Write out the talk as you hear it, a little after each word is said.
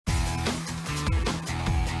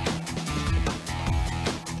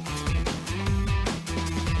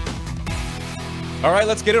All right,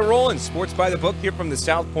 let's get it rolling. Sports by the Book here from the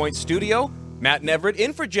South Point studio. Matt and Everett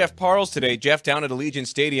in for Jeff Parles today. Jeff down at Allegiant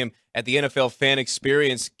Stadium at the NFL Fan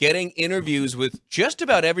Experience, getting interviews with just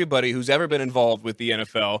about everybody who's ever been involved with the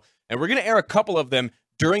NFL. And we're going to air a couple of them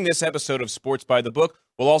during this episode of Sports by the Book.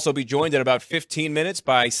 We'll also be joined in about 15 minutes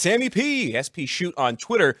by Sammy P, SP Shoot on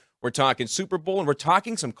Twitter. We're talking Super Bowl, and we're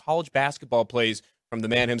talking some college basketball plays from the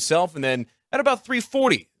man himself. And then at about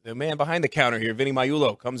 3:40, the man behind the counter here, Vinny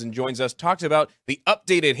Maiulo, comes and joins us, talks about the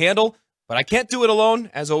updated handle. But I can't do it alone.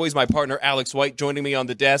 As always, my partner, Alex White, joining me on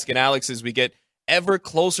the desk. And Alex, as we get ever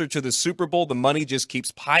closer to the Super Bowl, the money just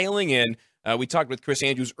keeps piling in. We talked with Chris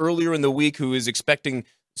Andrews earlier in the week, who is expecting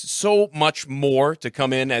so much more to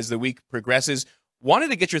come in as the week progresses. Wanted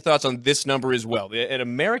to get your thoughts on this number as well. An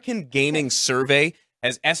American Gaming Survey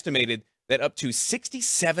has estimated that up to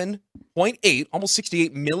 67.8, almost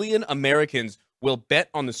 68 million Americans will bet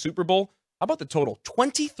on the Super Bowl. How about the total?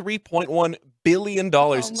 $23.1 billion,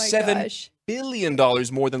 $7 billion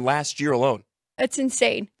more than last year alone. That's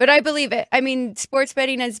insane, but I believe it. I mean, sports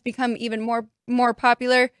betting has become even more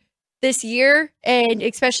popular this year, and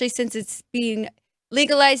especially since it's being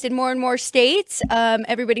legalized in more and more states.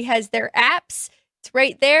 Everybody has their apps. It's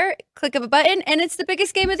right there, click of a button, and it's the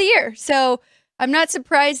biggest game of the year. So I'm not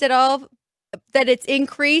surprised at all that it's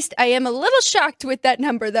increased. I am a little shocked with that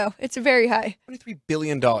number, though. It's very high. $23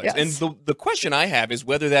 billion. Yes. And the question I have is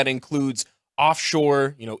whether that includes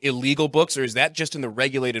offshore, illegal books, or is that just in the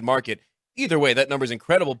regulated market? Either way, that number is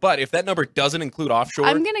incredible. But if that number doesn't include offshore,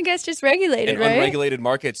 I'm going to guess just regulated, and right? Unregulated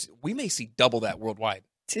markets, we may see double that worldwide.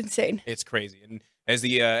 It's insane. It's crazy. And as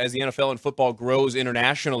the NFL and football grows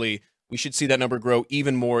internationally, we should see that number grow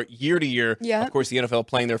even more year to year. Yeah. Of course, the NFL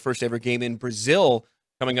playing their first ever game in Brazil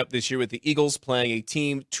coming up this year with the Eagles playing a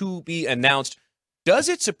team to be announced. Does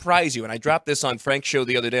it surprise you? And I dropped this on Frank's show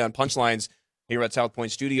the other day on Punchlines here at South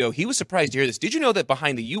Point Studio. He was surprised to hear this. Did you know that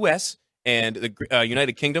behind the U.S. and the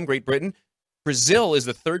United Kingdom, Great Britain, Brazil is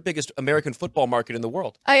the third biggest American football market in the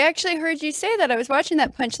world? I actually heard you say that. I was watching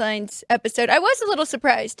that Punchlines episode. I was a little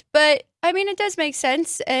surprised, but I mean, it does make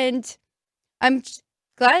sense, and I'm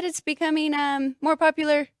glad it's becoming more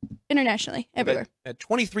popular internationally, everywhere. That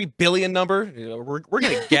 $23 billion number, we're going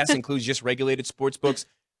to guess includes just regulated sports books.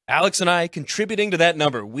 Alex and I contributing to that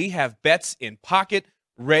number. We have bets in pocket,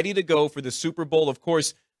 ready to go for the Super Bowl. Of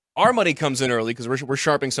course, our money comes in early because we're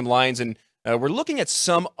sharpening some lines, and we're looking at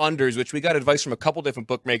some unders, which we got advice from a couple different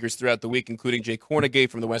bookmakers throughout the week, including Jay Cornegay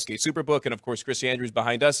from the Westgate Superbook, and of course Chris Andrews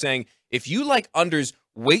behind us, saying if you like unders,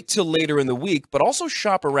 wait till later in the week, but also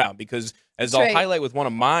shop around, because as I'll highlight with one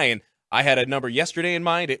of mine, I had a number yesterday in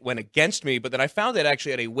mind. It went against me, but then I found it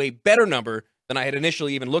actually at a way better number than I had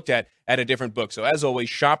initially even looked at a different book. So as always,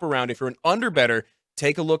 shop around. If you're an under better,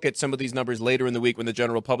 take a look at some of these numbers later in the week when the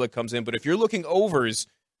general public comes in. But if you're looking overs,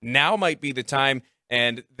 now might be the time.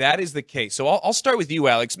 And that is the case. So I'll start with you,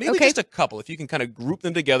 Alex. Maybe just a couple, if you can kind of group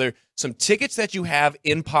them together, some tickets that you have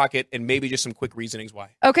in pocket, and maybe just some quick reasonings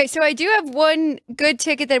why. Okay, so I do have one good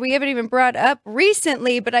ticket that we haven't even brought up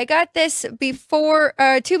recently, but I got this before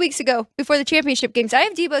 2 weeks ago, before the championship games. I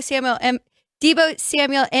have Deebo Samuel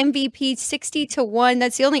MVP 60-1.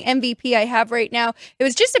 That's the only MVP I have right now. It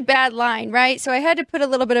was just a bad line, right? So I had to put a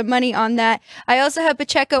little bit of money on that. I also have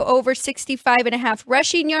Pacheco over 65.5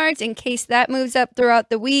 rushing yards in case that moves up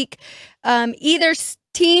throughout the week. Either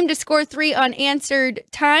team to score 3 unanswered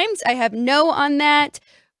times. I have no on that.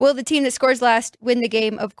 Will the team that scores last win the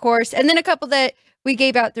game, of course? And then a couple that we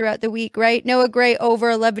gave out throughout the week, right? Noah Gray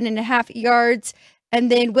over 11.5 yards. And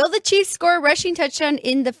then, will the Chiefs score a rushing touchdown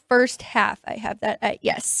in the first half? I have that at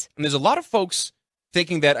yes. And there's a lot of folks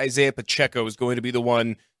thinking that Isaiah Pacheco is going to be the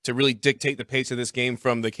one to really dictate the pace of this game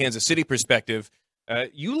from the Kansas City perspective.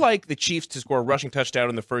 You like the Chiefs to score a rushing touchdown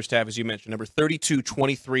in the first half, as you mentioned, number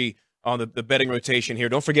 32-23 on the betting rotation here.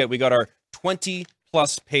 Don't forget, we got our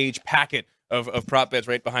 20-plus page packet of prop bets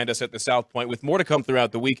right behind us at the South Point, with more to come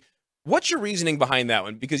throughout the week. What's your reasoning behind that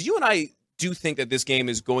one? Because you and I do think that this game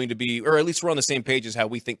is going to be, or at least we're on the same page as how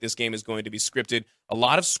we think this game is going to be scripted. A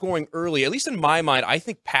lot of scoring early, at least in my mind. I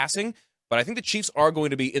think passing, but I think the Chiefs are going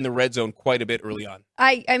to be in the red zone quite a bit early on.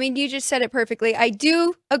 I mean, you just said it perfectly. I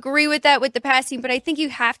do agree with that with the passing, but I think you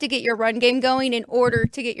have to get your run game going in order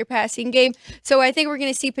to get your passing game. So I think we're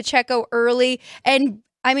going to see Pacheco early. And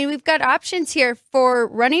I mean, we've got options here for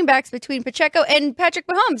running backs between Pacheco and Patrick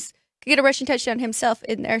Mahomes. Could get a rushing touchdown himself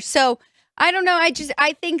in there. So I don't know.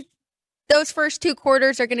 I think those first 2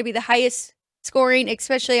 quarters are going to be the highest scoring,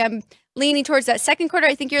 especially I'm leaning towards that second quarter.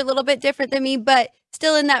 I think you're a little bit different than me, but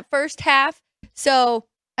still in that first half. So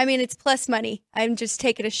I mean, it's plus money. I'm just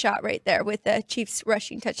taking a shot right there with the Chiefs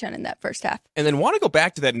rushing touchdown in that first half. And then want to go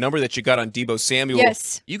back to that number that you got on Deebo Samuel.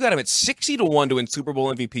 Yes. You got him at 60-1 to win Super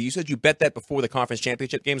Bowl MVP. You said you bet that before the conference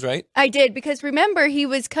championship games, right? I did, because remember, he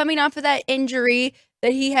was coming off of that injury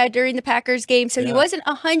that he had during the Packers game. So he wasn't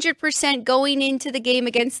 100% going into the game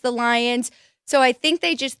against the Lions. So I think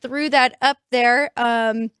they just threw that up there.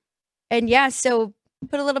 So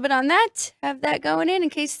put a little bit on that, have that going in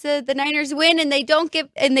case the Niners win and they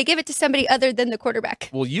give it to somebody other than the quarterback.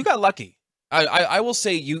 Well, you got lucky. I will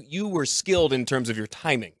say you were skilled in terms of your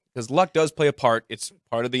timing, because luck does play a part. It's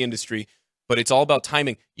part of the industry, but it's all about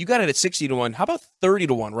timing. You got it at 60-1. How about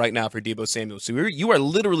 30-1 right now for Deebo Samuel? So you are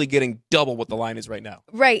literally getting double what the line is right now.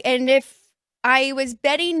 Right, and if I was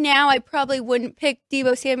betting now, I probably wouldn't pick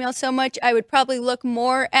Deebo Samuel so much. I would probably look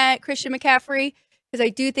more at Christian McCaffrey, because I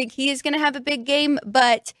do think he is going to have a big game.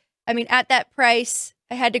 But, I mean, at that price,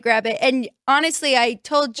 I had to grab it. And honestly, I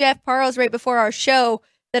told Jeff Parles right before our show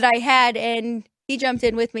that I had, and he jumped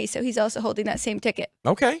in with me. So he's also holding that same ticket.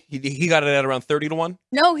 Okay. He got it at around 30-1?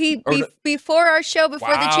 No, before our show,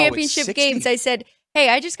 before the Wow, championship it's 60. games, I said, hey,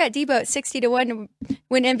 I just got Deebo at 60-1 to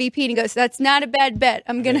win MVP. And he goes, that's not a bad bet.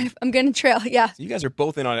 I'm gonna trail. Yeah. So you guys are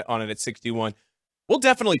both in on it at 61. We'll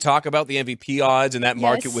definitely talk about the MVP odds and that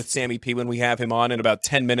market with Sammy P when we have him on in about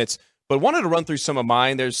 10 minutes. But wanted to run through some of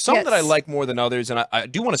mine. There's some that I like more than others, and I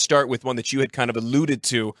do want to start with one that you had kind of alluded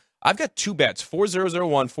to. I've got two bets,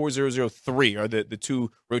 4001, 4003 are the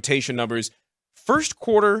two rotation numbers. First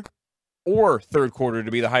quarter or third quarter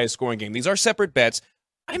to be the highest scoring game. These are separate bets.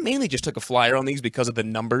 I mainly just took a flyer on these because of the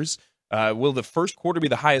numbers. Will the first quarter be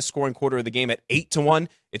the highest scoring quarter of the game at 8-1?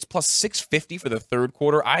 It's plus 650 for the third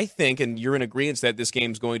quarter. I think, and you're in agreement that this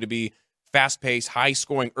game is going to be fast-paced,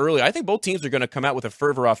 high-scoring early. I think both teams are going to come out with a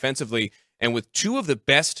fervor offensively, and with two of the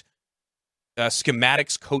best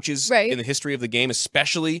schematics coaches in the history of the game,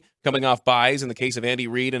 especially coming off buys in the case of Andy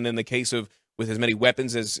Reid and in the case of with as many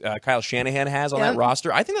weapons as Kyle Shanahan has on that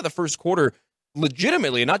roster. I think that the first quarter,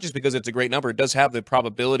 legitimately, and not just because it's a great number, it does have the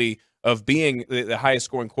probability of being the highest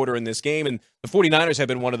scoring quarter in this game. And the 49ers have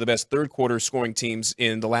been one of the best third quarter scoring teams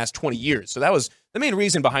in the last 20 years. So that was the main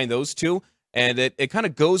reason behind those two. And it kind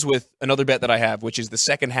of goes with another bet that I have, which is the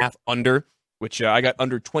second half under, which I got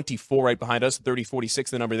under 24 right behind us, 30-46,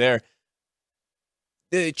 the number there.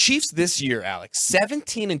 The Chiefs this year, Alex,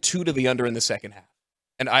 17-2 to the under in the second half.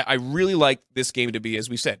 And I really like this game to be, as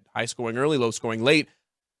we said, high scoring early, low scoring late.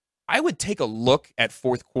 I would take a look at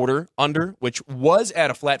fourth quarter under, which was at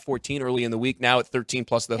a flat 14 early in the week, now at 13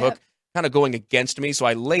 plus the hook, kind of going against me. So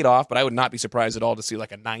I laid off, but I would not be surprised at all to see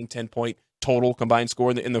like a 9-10 point total combined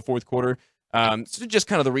score in the fourth quarter. So just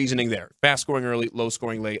kind of the reasoning there. Fast scoring early, low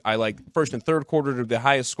scoring late. I like first and third quarter to the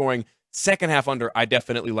highest scoring. Second half under, I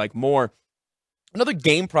definitely like more. Another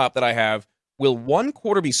game prop that I have, will one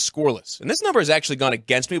quarter be scoreless? And this number has actually gone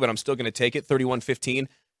against me, but I'm still going to take it, 31-15.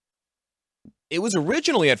 It was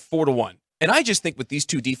originally at 4-1. And I just think with these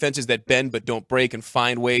two defenses that bend but don't break and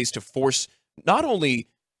find ways to force not only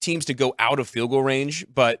teams to go out of field goal range,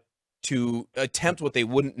 but to attempt what they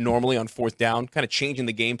wouldn't normally on fourth down, kind of changing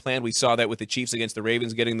the game plan. We saw that with the Chiefs against the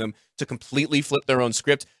Ravens, getting them to completely flip their own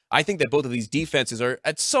script. I think that both of these defenses are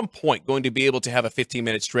at some point going to be able to have a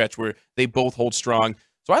 15-minute stretch where they both hold strong.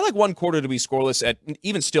 So I like one quarter to be scoreless at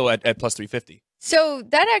even still at plus 350. So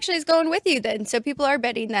that actually is going with you then. So people are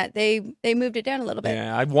betting that they moved it down a little bit.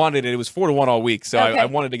 Yeah, I wanted it. It was 4-1 all week, so I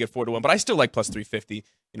wanted to get 4-1, but I still like plus 350.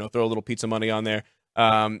 Throw a little pizza money on there.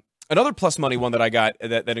 Another plus money one that I got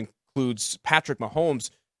that includes Patrick Mahomes.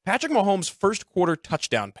 Patrick Mahomes' first quarter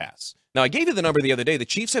touchdown pass. Now, I gave you the number the other day. The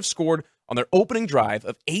Chiefs have scored on their opening drive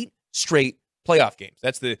of 8 straight playoff games.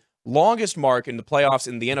 That's the longest mark in the playoffs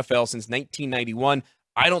in the NFL since 1991.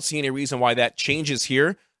 I don't see any reason why that changes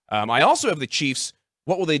here. I also have the Chiefs.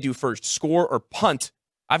 What will they do first, score or punt?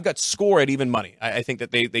 I've got score at even money. I think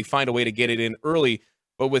that they find a way to get it in early.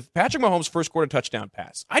 But with Patrick Mahomes' first quarter touchdown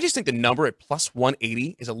pass, I just think the number at plus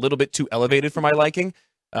 180 is a little bit too elevated for my liking.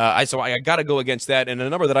 So I got to go against that. And a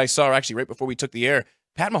number that I saw actually right before we took the air,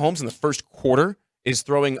 Pat Mahomes in the first quarter is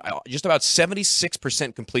throwing just about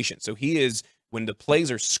 76% completion. So he is, when the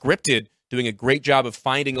plays are scripted, doing a great job of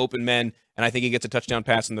finding open men, and I think he gets a touchdown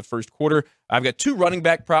pass in the first quarter. I've got two running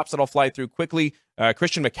back props that I'll fly through quickly.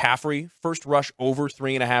 Christian McCaffrey, first rush over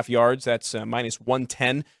 3.5 yards. That's minus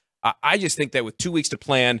 110. I just think that with 2 weeks to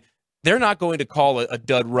plan, they're not going to call a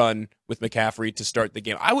dud run with McCaffrey to start the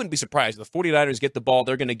game. I wouldn't be surprised. If the 49ers get the ball,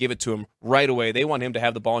 they're going to give it to him right away. They want him to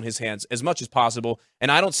have the ball in his hands as much as possible, and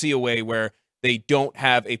I don't see a way where they don't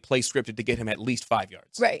have a play scripted to get him at least 5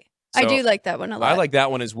 yards. Right. So I do like that one a lot. I like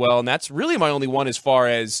that one as well, and that's really my only one as far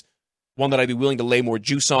as one that I'd be willing to lay more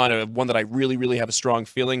juice on, or one that I really, really have a strong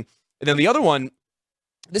feeling. And then the other one,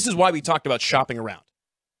 this is why we talked about shopping around.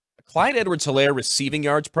 Clyde Edwards-Helaire receiving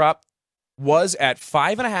yards prop was at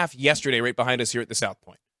 5.5 yesterday, right behind us here at the South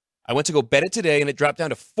Point. I went to go bet it today, and it dropped down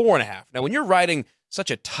to 4.5. Now, when you're riding such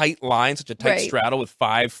a tight line, such a tight straddle with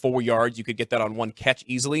 4 yards, you could get that on one catch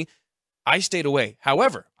easily. I stayed away.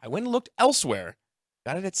 However, I went and looked elsewhere,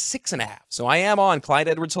 got it at 6.5. So I am on Clyde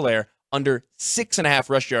Edwards-Helaire under 6.5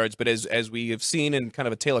 rush yards. But as we have seen in kind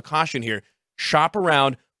of a tale of caution here, shop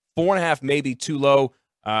around. 4.5 may be too low.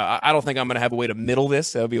 I don't think I'm going to have a way to middle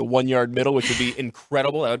this. That would be a 1 yard middle, which would be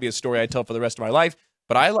incredible. That would be a story I'd tell for the rest of my life.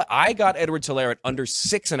 But I got Edwards-Helaire at under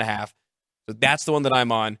 6.5. So that's the one that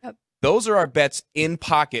I'm on. Yep. Those are our bets in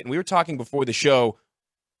pocket. And we were talking before the show,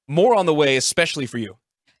 more on the way, especially for you.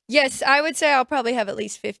 Yes, I would say I'll probably have at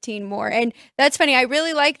least 15 more. And that's funny. I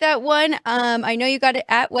really like that one. I know you got it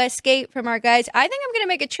at Westgate from our guys. I think I'm going to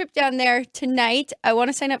make a trip down there tonight. I want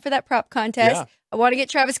to sign up for that prop contest. Yeah. I want to get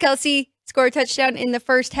Travis Kelce score a touchdown in the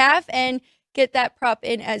first half and get that prop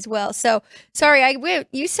in as well. So, sorry,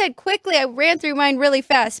 you said quickly. I ran through mine really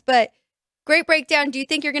fast, but great breakdown. Do you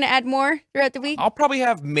think you're going to add more throughout the week? I'll probably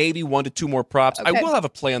have maybe 1 to 2 more props. Okay. I will have a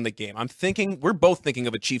play on the game. We're both thinking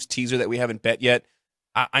of a Chiefs teaser that we haven't bet yet.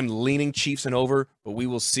 I'm leaning Chiefs and over, but we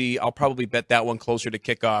will see. I'll probably bet that one closer to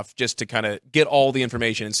kickoff just to kind of get all the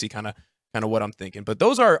information and see kind of what I'm thinking. But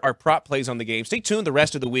those are our prop plays on the game. Stay tuned the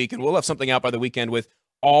rest of the week, and we'll have something out by the weekend with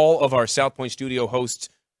all of our South Point studio hosts'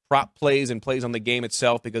 prop plays and plays on the game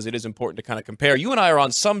itself, because it is important to kind of compare. You and I are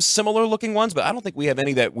on some similar looking ones, but I don't think we have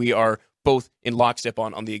any that we are both in lockstep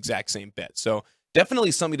on the exact same bet. So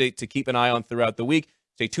definitely something to keep an eye on throughout the week.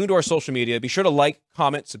 Stay tuned to our social media. Be sure to like,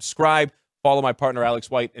 comment, subscribe. Follow my partner, Alex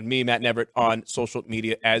White, and me, Matt Neverett, on social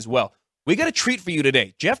media as well. We got a treat for you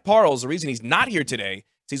today. Jeff Parles, the reason he's not here today is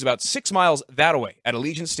he's about 6 miles that away at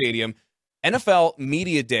Allegiant Stadium. NFL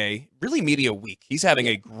Media Day, really Media Week. He's having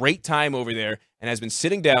a great time over there and has been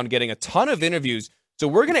sitting down getting a ton of interviews. So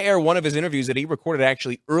we're going to air one of his interviews that he recorded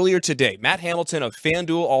actually earlier today. Matt Hamilton of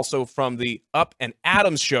FanDuel, also from the Up and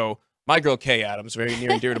Adams show. My girl, Kay Adams, very near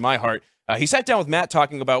and dear to my heart. He sat down with Matt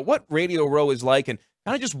talking about what Radio Row is like and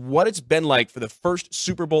kind of just what it's been like for the first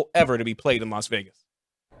Super Bowl ever to be played in Las Vegas.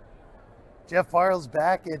 Jeff Parles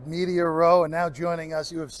back at Media Row, and now joining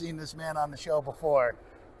us. You have seen this man on the show before.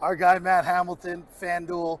 Our guy, Matt Hamilton,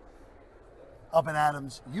 FanDuel, Up and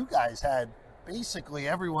Adams. You guys had basically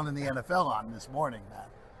everyone in the NFL on this morning, Matt.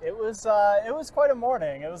 It was quite a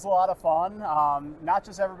morning. It was a lot of fun. Not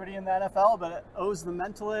just everybody in the NFL, but O's the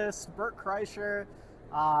Mentalist, Bert Kreischer,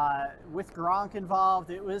 with Gronk involved.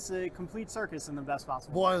 It was a complete circus in the best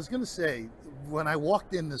possible way. Well, I was going to say, when I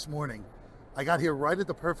walked in this morning, I got here right at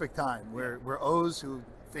the perfect time where O's, who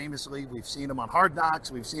famously, we've seen him on Hard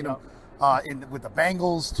Knocks, we've seen him with the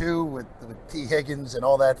Bengals too, with T. Higgins and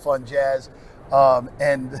all that fun jazz.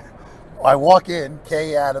 And I walk in,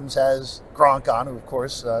 Kay Adams has Gronk on, who of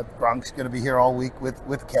course Gronk's going to be here all week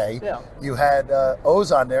with Kay. Yeah. You had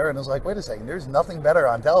O's on there, and I was like, wait a second, there's nothing better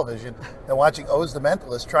on television than watching O's the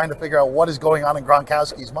Mentalist trying to figure out what is going on in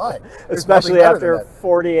Gronkowski's mind. Especially after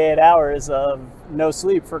 48 hours of no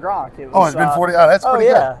sleep for Gronk. It's been 40. Oh, that's pretty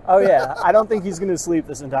good. Oh, yeah. I don't think he's going to sleep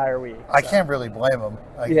this entire week. So. I can't really blame him.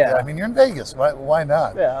 I mean, you're in Vegas. Why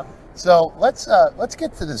not? Yeah. So let's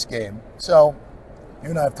get to this game. So you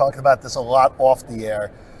and I have talked about this a lot off the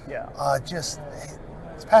air. Yeah.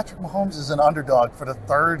 Patrick Mahomes is an underdog for the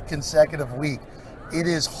third consecutive week. It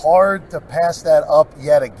is hard to pass that up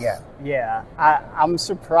yet again. Yeah. I'm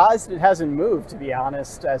surprised it hasn't moved, to be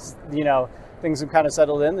honest, as, things have kind of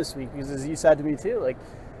settled in this week, because as you said to me too,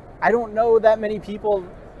 I don't know that many people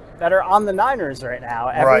that are on the Niners right now.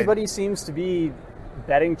 Everybody seems to be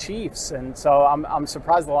betting Chiefs, and so I'm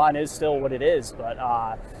surprised the line is still what it is, but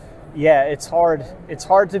it's hard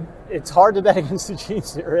to bet against the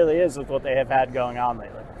Chiefs. It really is, with what they have had going on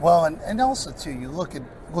lately. Well, and also too, you look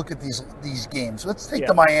at these games. Let's take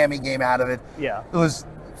the Miami game out of it. Yeah. It was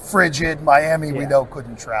frigid. Miami, we know,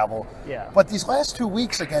 couldn't travel. Yeah. But these last 2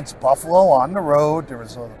 weeks against Buffalo on the road, there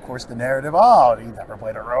was, of course, the narrative, he never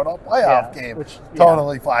played a road playoff game. Which,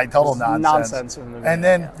 totally fine. Total nonsense. And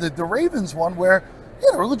then the Ravens one where,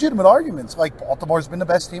 there were legitimate arguments. Like, Baltimore's been the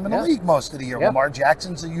best team in the league most of the year. Yeah. Lamar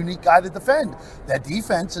Jackson's a unique guy to defend. That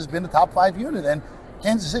defense has been a top 5 unit. And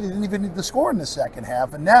Kansas City didn't even need to score in the second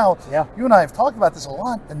half. And now, you and I have talked about this a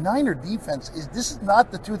lot. The Niner defense this is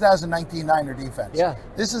not the 2019 Niner defense. Yeah.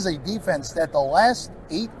 This is a defense that the last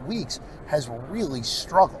 8 weeks has really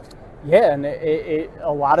struggled. Yeah, and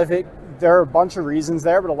a lot of it, there are a bunch of reasons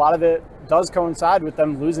there, but a lot of it does coincide with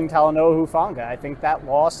them losing Talanoa Hufanga. I think that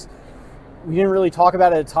loss we didn't really talk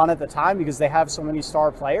about it a ton at the time because they have so many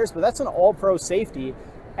star players, but that's an all-pro safety.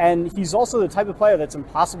 And he's also the type of player that's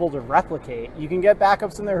impossible to replicate. You can get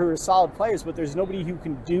backups in there who are solid players, but there's nobody who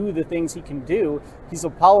can do the things he can do. He's a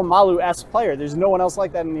Palomalu-esque player. There's no one else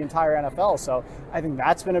like that in the entire NFL. So I think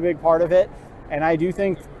that's been a big part of it. And I do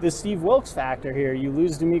think the Steve Wilks factor here, you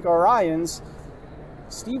lose D'Amico Ryans.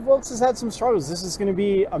 Steve Wilks has had some struggles. This is going to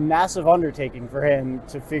be a massive undertaking for him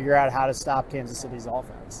to figure out how to stop Kansas City's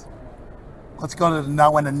offense. Let's go to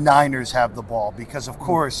when the Niners have the ball, because, of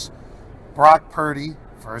course, Brock Purdy,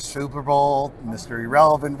 first Super Bowl, Mr.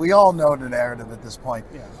 Irrelevant. We all know the narrative at this point.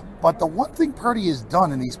 Yeah. But the one thing Purdy has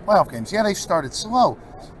done in these playoff games, yeah, they started slow,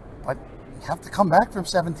 but you have to come back from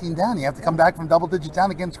 17 down. You have to come back from double-digit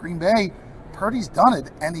down against Green Bay. Purdy's done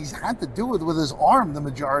it, and he's had to do it with his arm the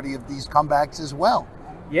majority of these comebacks as well.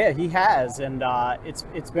 Yeah, he has, and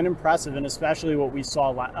it's been impressive, and especially what we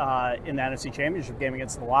saw in the NFC Championship game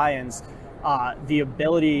against the Lions, the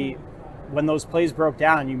ability when those plays broke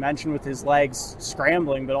down, you mentioned with his legs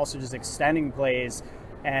scrambling, but also just extending plays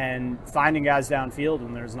and finding guys downfield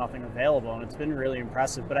when there's nothing available, and it's been really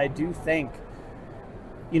impressive. But I do think,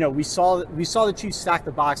 we saw the Chiefs stack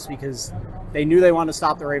the box because they knew they wanted to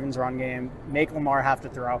stop the Ravens' run game, make Lamar have to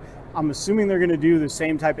throw. I'm assuming they're going to do the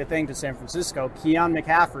same type of thing to San Francisco, Keon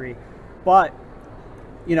McCaffrey, but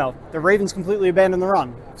the Ravens completely abandoned the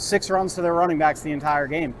run. 6 runs to their running backs the entire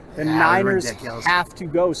game. The Niners ridiculous.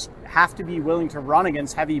 have to be willing to run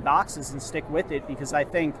against heavy boxes and stick with it, because I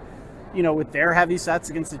think, with their heavy sets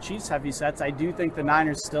against the Chiefs' heavy sets, I do think the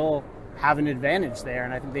Niners still have an advantage there,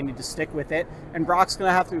 and I think they need to stick with it. And Brock's going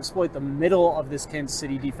to have to exploit the middle of this Kansas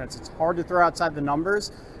City defense. It's hard to throw outside the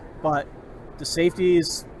numbers, but the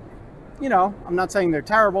safeties, I'm not saying they're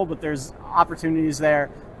terrible, but there's opportunities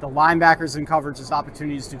there. The linebackers in coverage, there's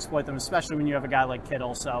opportunities to exploit them, especially when you have a guy like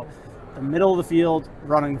Kittle. So the middle of the field,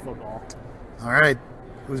 running the football. All right.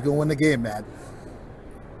 Who's going to win the game, Matt?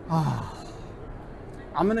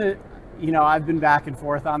 I'm going to, I've been back and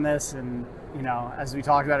forth on this, and, as we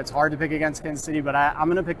talked about, it's hard to pick against Kansas City, but I'm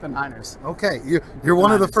going to pick the Niners. Okay. You're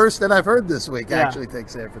one of the first that I've heard this week actually take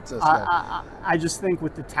San Francisco. I just think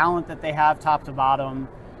with the talent that they have top to bottom,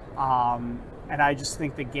 and I just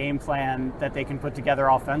think the game plan that they can put together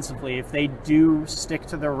offensively, if they do stick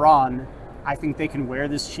to the run, I think they can wear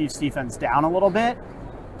this Chiefs defense down a little bit,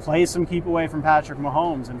 play some keep away from Patrick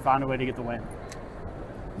Mahomes, and find a way to get the win.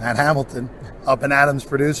 Matt Hamilton, Up and Adams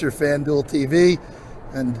producer, FanDuel TV,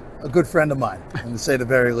 and a good friend of mine, to say the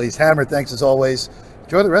very least. Hammer, thanks as always.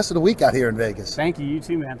 Enjoy the rest of the week out here in Vegas. Thank you. You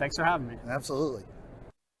too, man. Thanks for having me. Absolutely.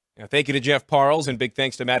 Thank you to Jeff Parles, and big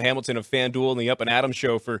thanks to Matt Hamilton of FanDuel and the Up and Adams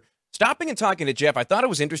show for stopping and talking to Jeff. I thought it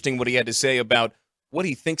was interesting what he had to say about what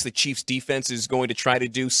he thinks the Chiefs defense is going to try to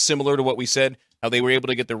do, similar to what we said, how they were able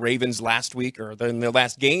to get the Ravens last week or in their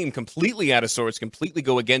last game completely out of sorts, completely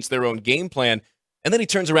go against their own game plan. And then he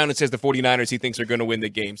turns around and says the 49ers he thinks are going to win the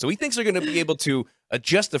game. So he thinks they're going to be able to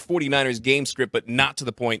adjust the 49ers game script, but not to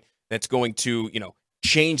the point that's going to,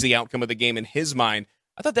 change the outcome of the game in his mind.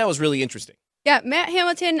 I thought that was really interesting. Yeah, Matt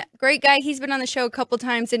Hamilton, great guy. He's been on the show a couple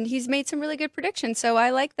times, and he's made some really good predictions. So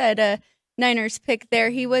I like that Niners pick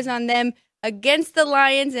there. He was on them against the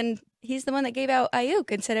Lions, and he's the one that gave out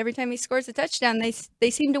Ayuk and said every time he scores a touchdown,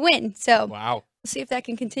 they seem to win. So wow. We'll see if that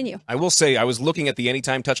can continue. I will say, I was looking at the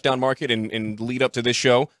anytime touchdown market and lead up to this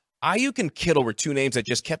show. Ayuk and Kittle were two names that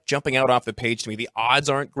just kept jumping out off the page to me. The odds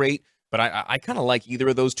aren't great, but I kind of like either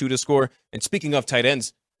of those two to score. And speaking of tight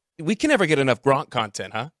ends, we can never get enough Gronk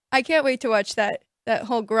content, huh? I can't wait to watch that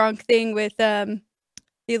whole Gronk thing with the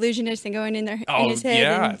illusionist and going in his head.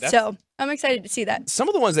 Yeah, so I'm excited to see that. Some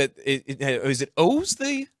of the ones that is it Oz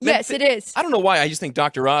the? Yes, it is. I don't know why. I just think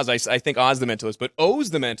Dr. Oz. I think Oz the mentalist, but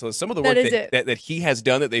Oz the mentalist. Some of the work that he has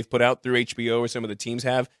done that they've put out through HBO or some of the teams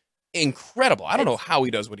have, incredible. I don't know how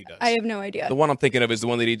he does what he does. I have no idea. The one I'm thinking of is the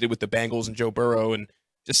one that he did with the Bengals and Joe Burrow, and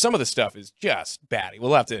just some of the stuff is just batty.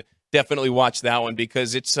 We'll have to definitely watch that one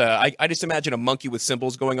because it's. I just imagine a monkey with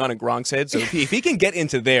symbols going on in Gronk's head. So if he can get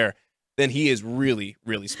into there, then he is really,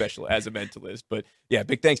 really special as a mentalist. But yeah,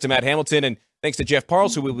 big thanks to Matt Hamilton and thanks to Jeff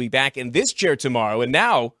Parles, who will be back in this chair tomorrow. And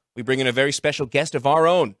now we bring in a very special guest of our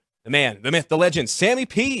own, the man, the myth, the legend, Sammy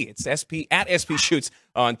P. It's SP at SP Shoots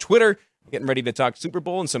on Twitter. Getting ready to talk Super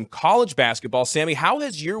Bowl and some college basketball. Sammy, how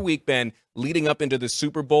has your week been leading up into the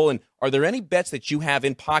Super Bowl? And are there any bets that you have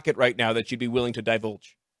in pocket right now that you'd be willing to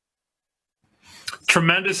divulge?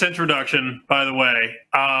 Tremendous introduction, by the way.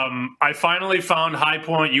 I finally found High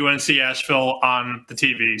Point UNC Asheville on the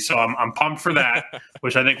TV, so I'm pumped for that,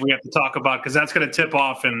 which I think we have to talk about because that's going to tip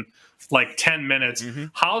off in like 10 minutes. Mm-hmm.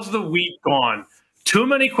 How's the week gone? Too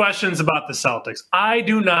many questions about the Celtics. I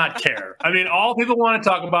do not care. I mean, all people want to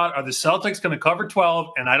talk about are the Celtics going to cover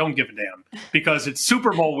 12, and I don't give a damn because it's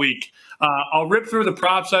Super Bowl week. I'll rip through the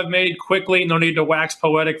props I've made quickly. No need to wax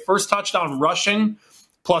poetic. First touchdown rushing,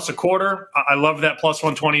 plus a quarter. I love that, plus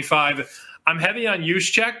 125. I'm heavy on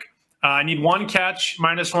Juszczyk. I need one catch,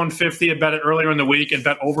 minus 150. I bet it earlier in the week and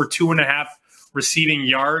bet over 2.5 receiving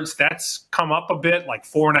yards. That's come up a bit, like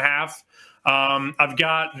 4.5. I've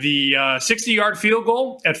got the 60-yard field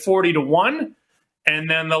goal at 40-1. And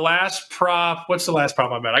then the last prop, what's the last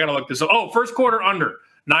prop I bet? I got to look this up. Oh, first quarter under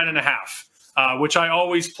 9.5, which I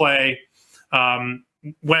always play.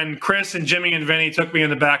 When Chris and Jimmy and Vinny took me in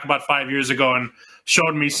the back about 5 years ago and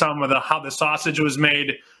showed me some of how the sausage was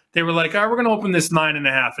made, they were like, all right, we're going to open this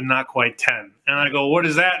 9.5 and not quite 10. And I go, what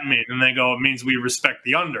does that mean? And they go, it means we respect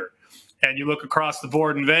the under. And you look across the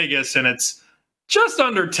board in Vegas and it's just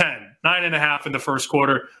under 10, 9.5 in the first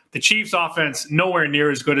quarter. The Chiefs offense nowhere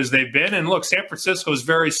near as good as they've been. And look, San Francisco is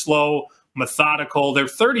very slow, methodical. They're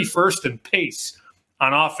 31st in pace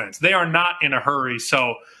on offense. They are not in a hurry.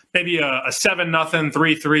 So maybe a 7-0,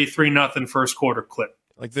 3-3, 3-0 first quarter clip.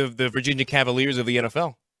 Like the Virginia Cavaliers of the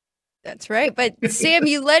NFL. That's right. But Sam,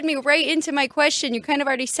 you led me right into my question. You kind of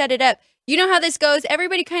already set it up. You know how this goes.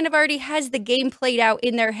 Everybody kind of already has the game played out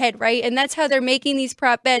in their head, right? And that's how they're making these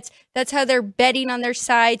prop bets. That's how they're betting on their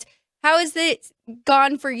sides. How has it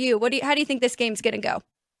gone for you? How do you think this game's going to go?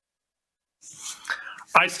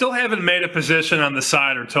 I still haven't made a position on the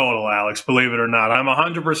side or total, Alex, believe it or not. I'm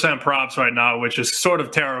 100% props right now, which is sort of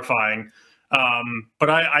terrifying. But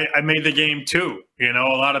I made the game too. You know,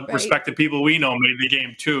 a lot of respected people we know made the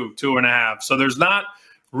game 2.5. So there's not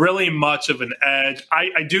really much of an edge.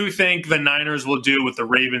 I do think the Niners will do what the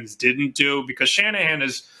Ravens didn't do because Shanahan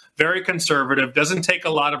is very conservative, doesn't take a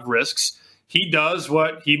lot of risks. He does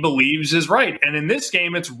what he believes is right. And in this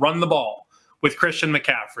game, it's run the ball with Christian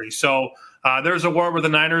McCaffrey. So there's a world where the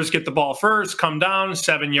Niners get the ball first, come down,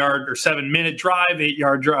 7-minute drive,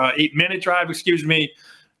 8-minute drive,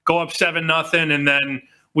 go up 7-0, and then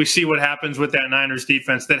we see what happens with that Niners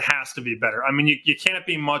defense that has to be better. I mean, you can't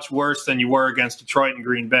be much worse than you were against Detroit and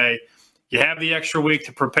Green Bay. You have the extra week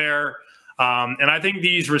to prepare. And I think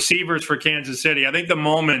these receivers for Kansas City, I think the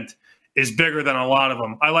moment is bigger than a lot of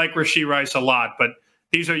them. I like Rashee Rice a lot, but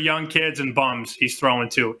these are young kids and bums he's throwing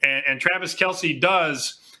to. And Travis Kelce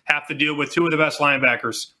does have to deal with two of the best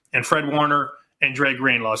linebackers, and Fred Warner and Dre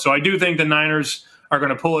Greenlaw. So I do think the Niners are going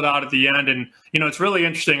to pull it out at the end. And, you know, it's really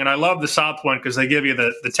interesting. And I love the South one because they give you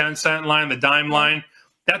the 10-cent line, the dime line.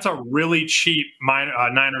 That's a really cheap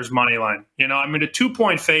Niners money line. You know, I mean, a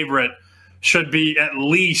 2-point favorite should be at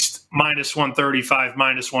least minus 135,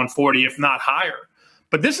 minus 140, if not higher.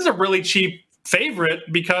 But this is a really cheap favorite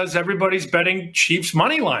because everybody's betting Chiefs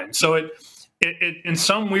money line. So it in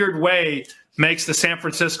some weird way makes the San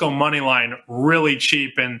Francisco money line really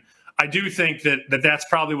cheap. And I do think that's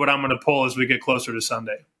probably what I'm going to pull as we get closer to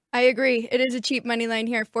Sunday. I agree. It is a cheap money line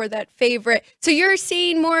here for that favorite. So you're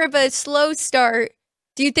seeing more of a slow start.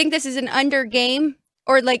 Do you think this is an under game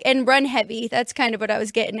or and run heavy? That's kind of what I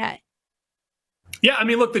was getting at. Yeah, I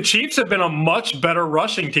mean, look, the Chiefs have been a much better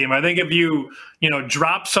rushing team. I think if you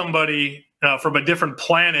drop somebody from a different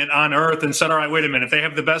planet on Earth and said, all right, wait a minute, if they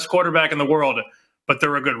have the best quarterback in the world, but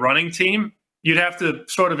they're a good running team, you'd have to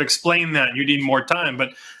sort of explain that. You need more time. But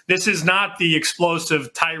this is not the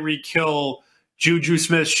explosive Tyreek Hill, Juju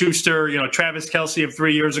Smith-Schuster, Travis Kelce of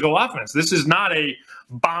 3 years ago offense. This is not a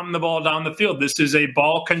bomb the ball down the field. This is a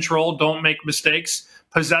ball control, don't make mistakes,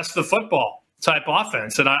 possess the football type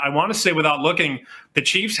offense. And I want to say without looking, the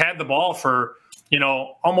Chiefs had the ball for,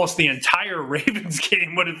 almost the entire Ravens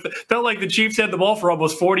game. But it felt like the Chiefs had the ball for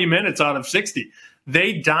almost 40 minutes out of 60.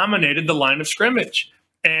 They dominated the line of scrimmage.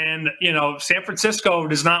 And, San Francisco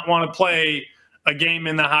does not want to play a game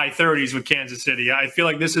in the high 30s with Kansas City. I feel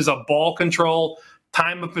like this is a ball control,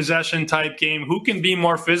 time of possession type game. Who can be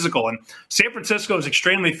more physical? And San Francisco is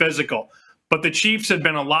extremely physical. But the Chiefs have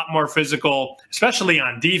been a lot more physical, especially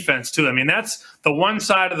on defense, too. I mean, that's the one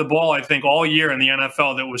side of the ball, I think, all year in the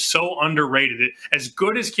NFL that was so underrated. As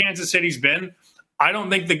good as Kansas City's been, I don't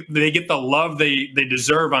think they get the love they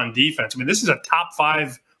deserve on defense. I mean, this is a top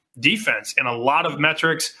 5 defense in a lot of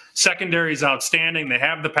metrics. Secondary is outstanding. They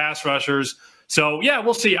have the pass rushers. So, yeah,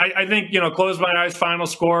 we'll see. I think, close my eyes, final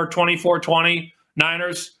score, 24-20,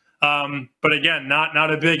 Niners. But, again,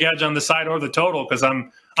 not a big edge on the side or the total because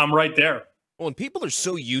I'm right there. Well, and people are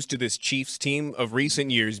so used to this Chiefs team of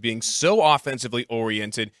recent years being so offensively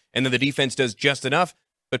oriented, and then the defense does just enough.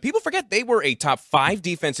 But people forget they were a top 5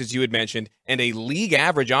 defense, as you had mentioned, and a league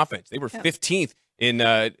average offense. They were 15th in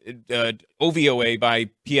OVOA by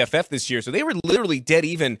PFF this year. So they were literally dead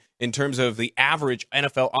even in terms of the average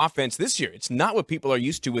NFL offense this year. It's not what people are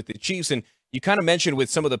used to with the Chiefs. And you kind of mentioned with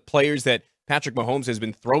some of the players that Patrick Mahomes has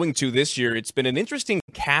been throwing to this year, it's been an interesting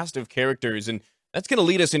cast of characters. And that's going to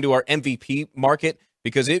lead us into our MVP market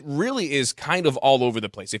because it really is kind of all over the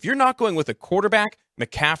place. If you're not going with a quarterback,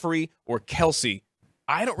 McCaffrey, or Kelsey,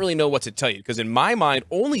 I don't really know what to tell you because in my mind,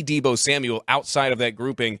 only Deebo Samuel outside of that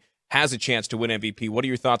grouping has a chance to win MVP. What are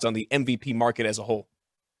your thoughts on the MVP market as a whole?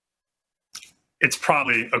 It's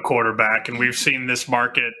probably a quarterback, and we've seen this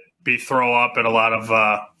market be throw up at a lot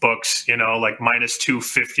of books, like minus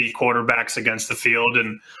 250 quarterbacks against the field,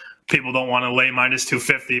 and people don't want to lay minus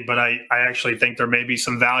 250, but I actually think there may be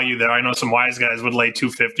some value there. I know some wise guys would lay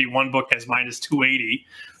 250. One book has minus 280,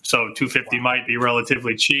 so 250 might be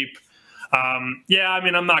relatively cheap. I'm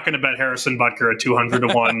not going to bet Harrison Butker at 200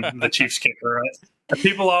 to 1, the Chiefs kicker. Right?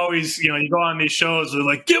 People always, you go on these shows, they're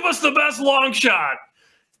like, give us the best long shot.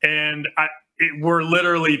 And we're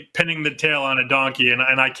literally pinning the tail on a donkey, and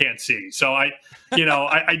I can't see. So I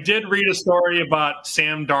did read a story about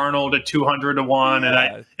Sam Darnold at 200 to 1,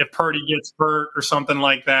 and if Purdy gets hurt or something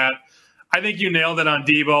like that. I think you nailed it on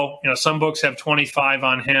Deebo. Some books have 25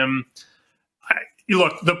 on him.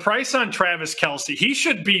 Look, the price on Travis Kelce, he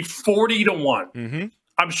should be 40 to 1. Mm-hmm.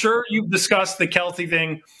 I'm sure you've discussed the Kelce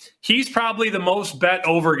thing. He's probably the most bet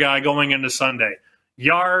over guy going into Sunday.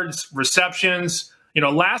 Yards, receptions.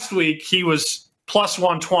 Last week he was plus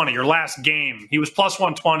 120, or last game he was plus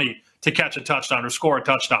 120 to catch a touchdown or score a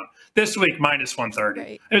touchdown. This week, minus 130.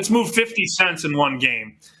 Right. It's moved 50 cents in one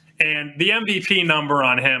game. And the MVP number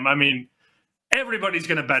on him, everybody's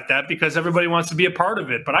going to bet that because everybody wants to be a part of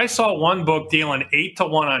it. But I saw one book dealing 8 to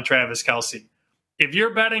 1 on Travis Kelce. If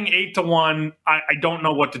you're betting 8 to 1, I don't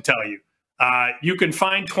know what to tell you. You can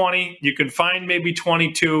find 20. You can find maybe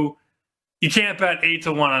 22. You can't bet 8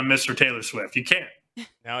 to 1 on Mr. Taylor Swift. You can't.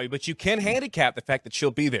 No, but you can handicap the fact that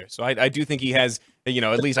she'll be there. So I do think he has, at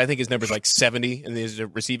least I think his number's like 70 in his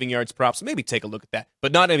receiving yards props. So maybe take a look at that.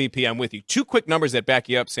 But not MVP, I'm with you. Two quick numbers that back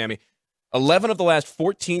you up, Sammy. 11 of the last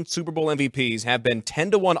 14 Super Bowl MVPs have been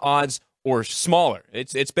 10 to 1 odds or smaller.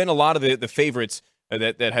 It's been a lot of the favorites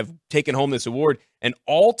that have taken home this award. And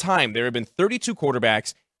all time, there have been 32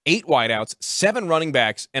 quarterbacks, 8 wideouts, 7 running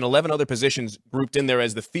backs, and 11 other positions grouped in there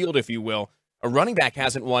as the field, if you will. A running back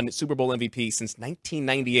hasn't won Super Bowl MVP since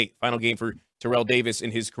 1998. Final game for Terrell Davis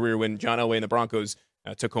in his career when John Elway and the Broncos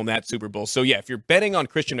took home that Super Bowl. So, yeah, if you're betting on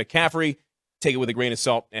Christian McCaffrey, take it with a grain of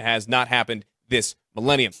salt. It has not happened this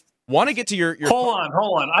millennium. Want to get to your Hold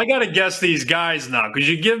on. I got to guess these guys now because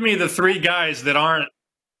you give me the 3 guys that aren't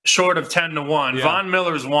short of 10 to 1. Yeah. Von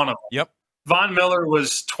Miller's one of them. Yep. Von Miller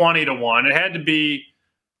was 20 to 1. It had to be,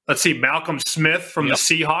 Malcolm Smith from the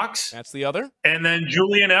Seahawks. That's the other. And then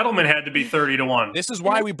Julian Edelman had to be 30 to 1. This is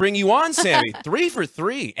why we bring you on, Sammy. 3 for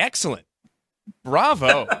 3. Excellent.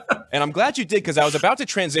 Bravo. And I'm glad you did because I was about to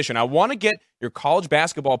transition. I want to get your college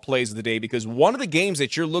basketball plays of the day because one of the games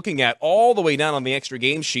that you're looking at all the way down on the extra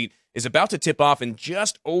game sheet is about to tip off in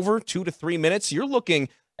just over 2 to 3 minutes. You're looking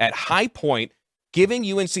at High Point giving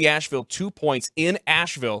UNC Asheville 2 points in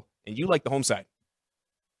Asheville, and you like the home side.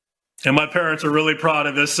 And my parents are really proud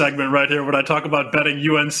of this segment right here when I talk about betting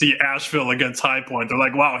UNC Asheville against High Point. They're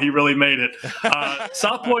like, wow, he really made it.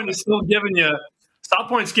 South Point is still giving you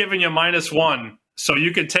 -1. So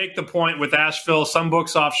you can take the point with Asheville. Some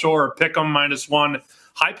books offshore or pick them -1.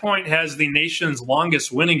 High Point has the nation's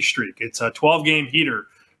longest winning streak. It's a 12-game heater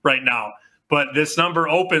right now. But this number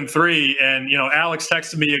opened 3, and Alex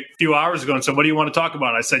texted me a few hours ago and said, "What do you want to talk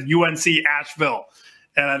about?" I said, "UNC Asheville,"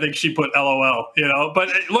 and I think she put LOL. But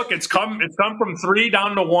look, it's come from 3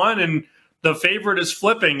 down to 1, and the favorite is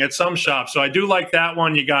flipping at some shops. So I do like that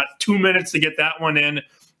one. You got 2 minutes to get that one in,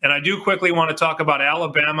 and I do quickly want to talk about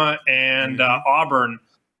Alabama and Auburn.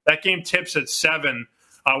 That game tips at 7.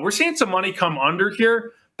 We're seeing some money come under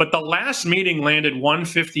here, but the last meeting landed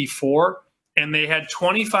 154. And they had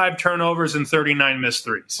 25 turnovers and 39 missed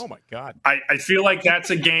threes. Oh, my God. I feel like that's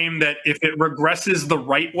a game that if it regresses the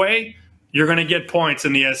right way, you're going to get points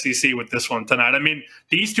in the SEC with this one tonight.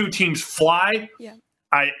 These two teams fly. Yeah.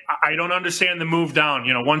 I don't understand the move down,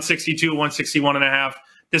 162, 161.5.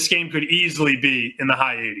 This game could easily be in the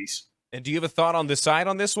high 80s. And do you have a thought on the side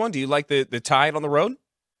on this one? Do you like the Tide on the road?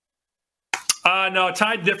 No,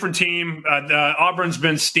 Tide, different team. Auburn's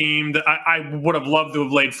been steamed. I would have loved to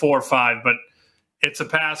have laid 4 or 5, but it's a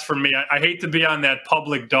pass for me. I hate to be on that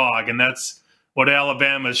public dog, and that's what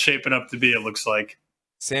Alabama is shaping up to be, it looks like.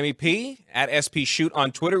 Sammy P. at SP Shoot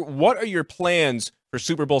on Twitter. What are your plans for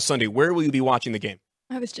Super Bowl Sunday? Where will you be watching the game?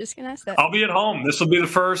 I was just going to ask that. I'll be at home. This will be the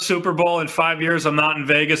first Super Bowl in 5 years. I'm not in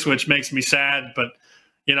Vegas, which makes me sad. But,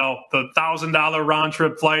 the $1,000 round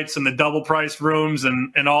trip flights and the double price rooms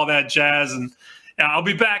and all that jazz. And I'll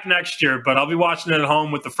be back next year, but I'll be watching it at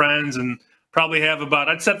home with the friends and probably have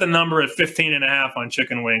I'd set the number at 15.5 on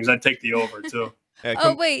chicken wings. I'd take the over too.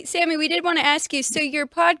 Oh, wait, Sammy, we did want to ask you. So your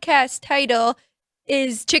podcast title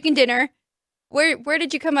is Chicken Dinner. Where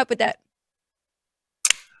did you come up with that?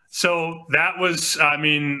 So that was,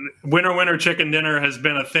 winter chicken dinner has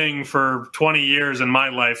been a thing for 20 years in my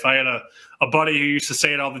life. I had a buddy who used to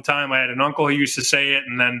say it all the time. I had an uncle who used to say it.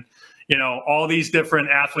 And then, all these different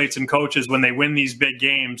athletes and coaches, when they win these big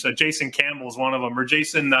games, Jason Campbell's one of them, or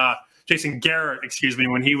Jason Garrett,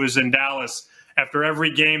 when he was in Dallas. After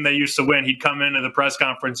every game they used to win, he'd come into the press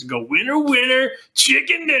conference and go, winner,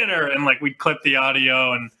 chicken dinner. And we'd clip the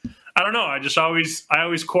audio. And I don't know. I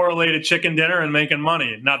always correlated chicken dinner and making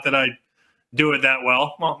money. Not that I do it that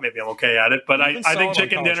well. Well, maybe I'm okay at it, but I think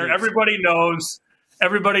chicken dinner, everybody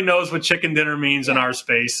knows what chicken dinner means in our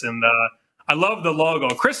space. And I love the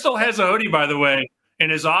logo. Crystal has a hoodie, by the way, in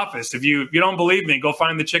his office. If you don't believe me, go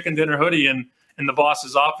find the chicken dinner hoodie in the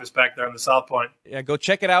boss's office back there in the South Point. Yeah, go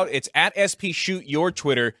check it out. It's at SP Shoot your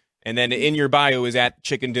Twitter. And then in your bio is at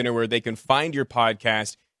Chicken Dinner, where they can find your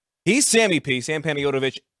podcast. He's Sammy P, Sam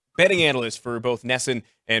Panayotovich, betting analyst for both Nesson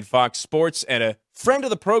and Fox Sports, and a friend of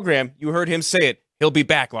the program. You heard him say it. He'll be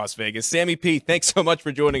back, Las Vegas. Sammy P, thanks so much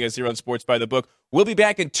for joining us here on Sports by the Book. We'll be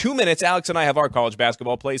back in 2 minutes. Alex and I have our college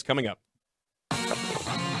basketball plays coming up.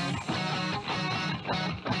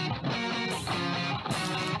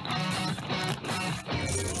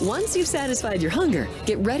 Once you've satisfied your hunger,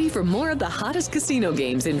 get ready for more of the hottest casino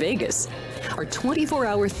games in Vegas. Our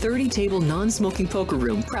 24-hour, 30-table non-smoking poker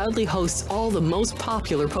room proudly hosts all the most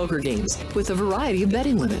popular poker games with a variety of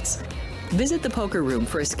betting limits. Visit the poker room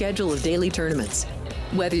for a schedule of daily tournaments.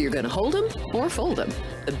 Whether you're going to hold 'em or fold 'em,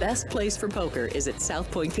 the best place for poker is at South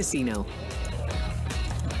Point Casino.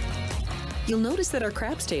 You'll notice that our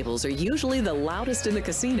craps tables are usually the loudest in the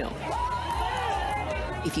casino.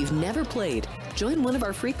 If you've never played, join one of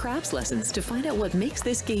our free craps lessons to find out what makes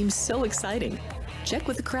this game so exciting. Check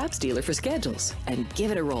with the craps dealer for schedules and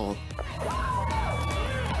give it a roll.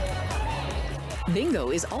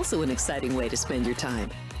 Bingo is also an exciting way to spend your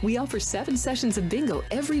time. We offer 7 sessions of bingo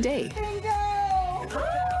every day. Bingo!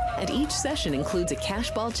 And each session includes a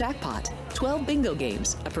cash ball jackpot, 12 bingo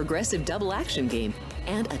games, a progressive double action game,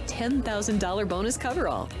 and a $10,000 bonus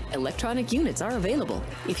coverall. Electronic units are available.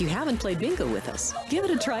 If you haven't played bingo with us, give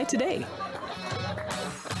it a try today.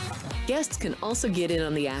 Guests can also get in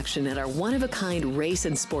on the action at our one-of-a-kind race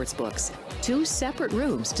and sports books. 2 separate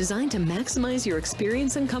rooms designed to maximize your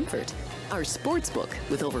experience and comfort. Our sports book,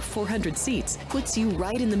 with over 400 seats, puts you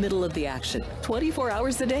right in the middle of the action, 24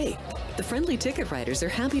 hours a day. The friendly ticket writers are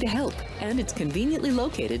happy to help, and it's conveniently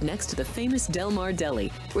located next to the famous Del Mar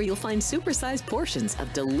Deli, where you'll find supersized portions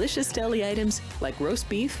of delicious deli items like roast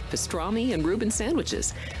beef, pastrami, and Reuben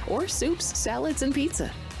sandwiches, or soups, salads, and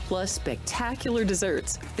pizza, plus spectacular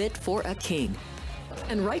desserts fit for a king.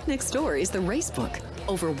 And right next door is the race book,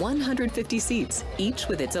 over 150 seats, each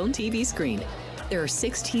with its own TV screen. There are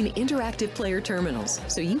 16 interactive player terminals,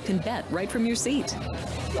 so you can bet right from your seat.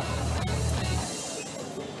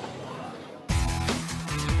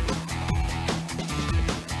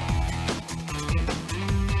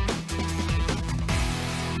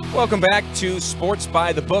 Welcome back to Sports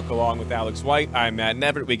by the Book, along with Alex White. I'm Matt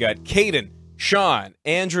Neverett. We got Caden, Sean,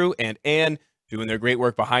 Andrew, and Ann doing their great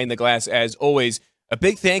work behind the glass as always. A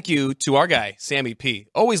big thank you to our guy, Sammy P.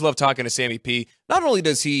 Always love talking to Sammy P. Not only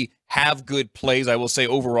does he have good plays, I will say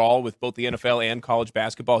overall, with both the NFL and college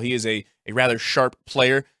basketball, he is a rather sharp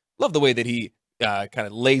player. Love the way that he kind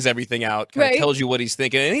of lays everything out, kind of tells you what he's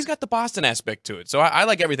thinking, and he's got the Boston aspect to it. So I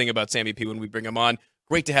like everything about Sammy P when we bring him on.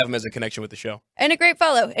 Great to have him as a connection with the show. And a great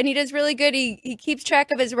follow. And he does really good. He keeps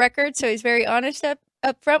track of his record, so he's very honest up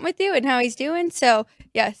front with you and how he's doing. So,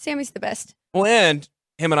 yeah, Sammy's the best. Well, and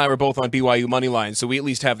him and I were both on BYU money line, so we at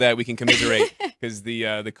least have that we can commiserate because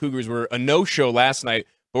the Cougars were a no-show last night.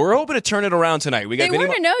 But we're hoping to turn it around tonight. They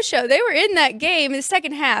weren't a no-show. They were in that game in the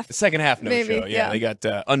second half. The second half no-show, yeah. They got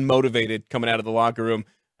unmotivated coming out of the locker room.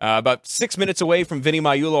 About 6 minutes away from Vinny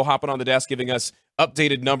Maiulo hopping on the desk, giving us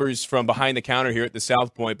updated numbers from behind the counter here at the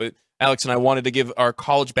South Point. But Alex and I wanted to give our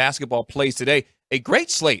college basketball plays today a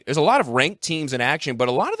great slate. There's a lot of ranked teams in action, but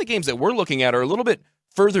a lot of the games that we're looking at are a little bit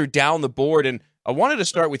further down the board. And I wanted to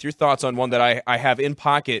start with your thoughts on one that I have in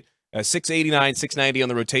pocket, 689, 690 on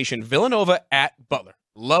the rotation, Villanova at Butler.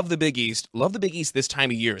 Love the Big East. Love the Big East this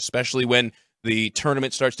time of year, especially when the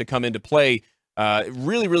tournament starts to come into play.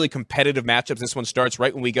 Really, really competitive matchups. This one starts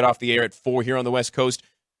right when we get off the air at 4 here on the West Coast.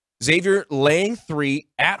 Xavier laying 3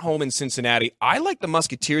 at home in Cincinnati. I like the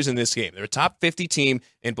Musketeers in this game. They're a top 50 team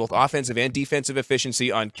in both offensive and defensive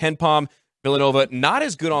efficiency on KenPom. Villanova, not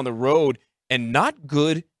as good on the road and not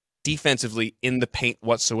good defensively in the paint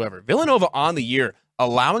whatsoever. Villanova on the year,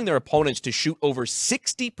 allowing their opponents to shoot over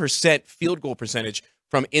 60% field goal percentage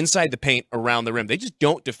from inside the paint around the rim. They just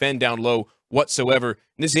don't defend down low whatsoever.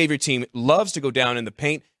 And this Xavier team loves to go down in the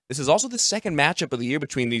paint. This is also the second matchup of the year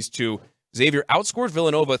between these two. Xavier outscored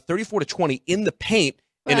Villanova 34-20 in the paint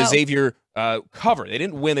in a Xavier cover. They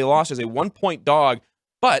didn't win. They lost as a 1-point dog,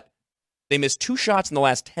 but they missed 2 shots in the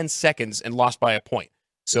last 10 seconds and lost by a point.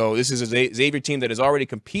 So this is a Xavier team that has already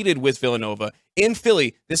competed with Villanova in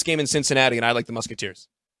Philly, this game in Cincinnati, and I like the Musketeers.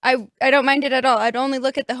 I don't mind it at all. I'd only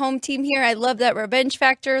look at the home team here. I love that revenge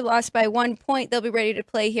factor. Lost by 1 point. They'll be ready to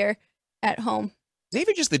play here at home.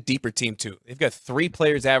 Xavier just the deeper team, too. They've got 3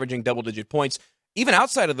 players averaging double-digit points. Even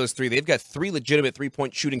outside of those 3, they've got 3 legitimate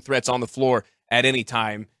 3-point shooting threats on the floor at any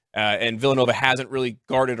time. And Villanova hasn't really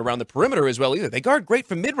guarded around the perimeter as well either. They guard great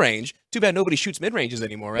from mid-range. Too bad nobody shoots mid-ranges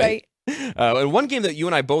anymore, right? And one game that you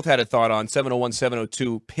and I both had a thought on,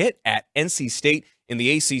 701-702, Pitt at NC State in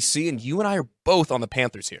the ACC, and you and I are both on the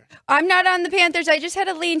Panthers here. I'm not on the Panthers. I just had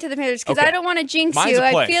to lean to the Panthers because I don't want to jinx Mine's you.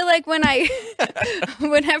 a play. I feel like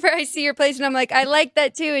whenever I see your place and I'm like, I like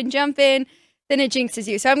that too, and jump in, then it jinxes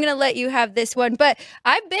you. So I'm going to let you have this one. But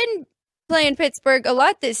I've been playing Pittsburgh a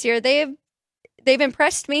lot this year. They've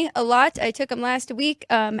impressed me a lot. I took them last week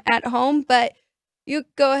at home, but you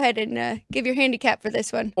go ahead and give your handicap for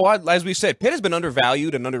this one. Well, as we said, Pitt has been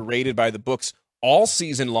undervalued and underrated by the books all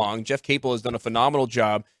season long. Jeff Capel has done a phenomenal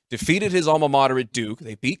job, defeated his alma mater at Duke.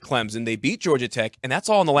 They beat Clemson. They beat Georgia Tech, and that's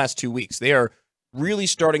all in the last 2 weeks. They are really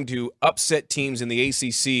starting to upset teams in the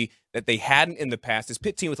ACC that they hadn't in the past. This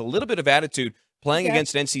Pitt team with a little bit of attitude playing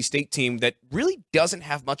against an NC State team that really doesn't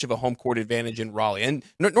have much of a home court advantage in Raleigh. And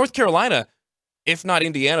North Carolina, if not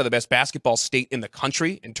Indiana, the best basketball state in the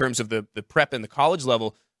country in terms of the prep and the college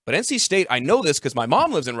level. But NC State, I know this because my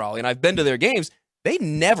mom lives in Raleigh and I've been to their games. They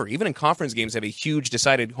never, even in conference games, have a huge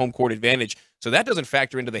decided home court advantage. So that doesn't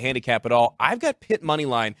factor into the handicap at all. I've got Pitt money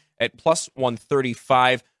line at plus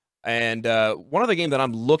 135. And one other game that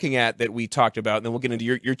I'm looking at that we talked about, and then we'll get into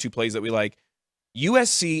your 2 plays that we like,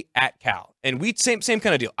 USC at Cal. And same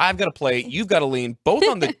kind of deal. I've got to play. You've got to lean. Both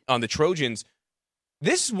on the Trojans.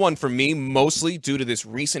 This one for me, mostly due to this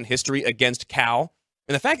recent history against Cal.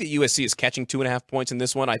 And the fact that USC is catching 2.5 points in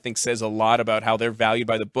this one, I think says a lot about how they're valued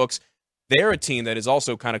by the books. They're a team that is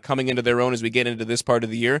also kind of coming into their own as we get into this part of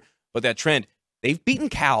the year. But that trend, they've beaten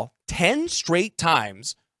Cal 10 straight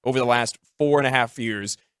times over the last 4.5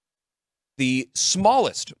 years. The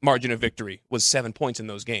smallest margin of victory was 7 points in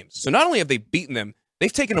those games. So not only have they beaten them,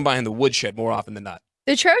 they've taken them behind the woodshed more often than not.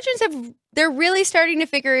 The Trojans they're really starting to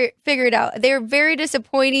figure it out. They're very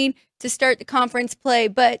disappointing to start the conference play,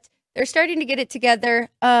 but they're starting to get it together.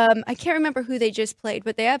 I can't remember who they just played,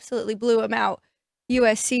 but they absolutely blew them out.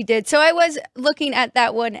 USC did. So I was looking at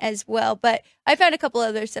that one as well, but I found a couple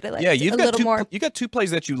others that I liked you've got more. You got 2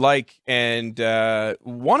 plays that you like, and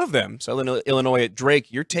one of them, Southern Illinois at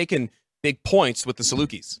Drake, you're taking big points with the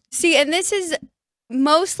Salukis. See, and this is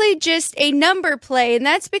mostly just a number play, and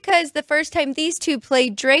that's because the first time these two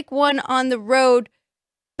played, Drake won on the road,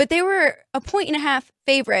 but they were a 1.5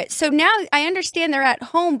 favorite. So now I understand they're at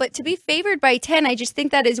home, but to be favored by 10, I just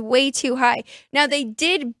think that is way too high. Now, they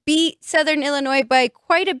did beat Southern Illinois by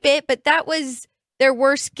quite a bit, but that was their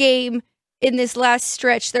worst game in this last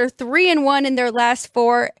stretch. They're 3-1 in their last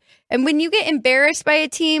 4. And when you get embarrassed by a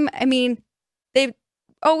team, I mean, they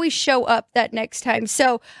always show up that next time.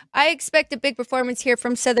 So I expect a big performance here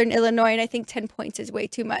from Southern Illinois, and I think 10 points is way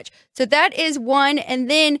too much. So that is one. And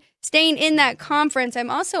then staying in that conference,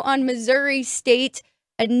 I'm also on Missouri State,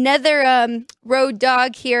 another road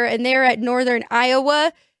dog here, and they're at Northern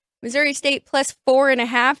Iowa. Missouri State plus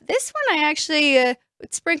 4.5. This one I actually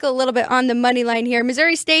would sprinkle a little bit on the money line here.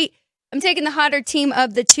 Missouri State, I'm taking the hotter team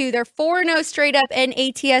of the 2. They're 4-0 straight up and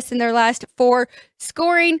ATS in their last 4.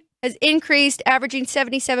 Scoring has increased, averaging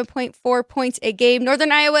 77.4 points a game.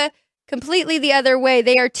 Northern Iowa, completely the other way.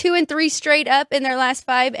 They are 2-3 straight up in their last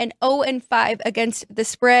 5 and 0-5 against the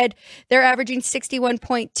spread. They're averaging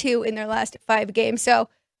 61.2 in their last 5 games. So,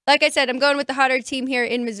 like I said, I'm going with the hotter team here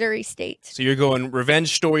in Missouri State. So you're going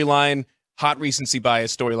revenge storyline, hot recency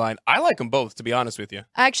bias storyline. I like them both, to be honest with you.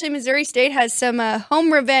 Actually, Missouri State has some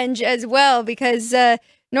home revenge as well because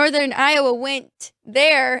Northern Iowa went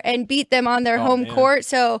there and beat them on their home court.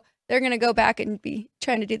 So they're going to go back and be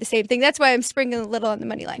trying to do the same thing. That's why I'm sprinkling a little on the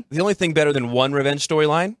money line. The only thing better than one revenge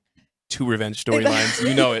storyline, 2 revenge storylines.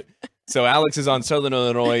 You know it. So Alex is on Southern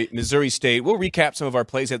Illinois, Missouri State. We'll recap some of our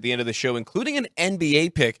plays at the end of the show, including an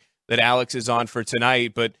NBA pick that Alex is on for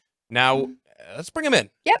tonight. But now let's bring him in.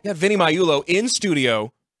 Yep. We got Vinny Maiulo in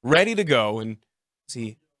studio, ready to go. And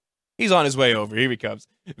see, he's on his way over. Here he comes.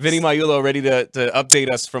 Vinny Maiulo ready to update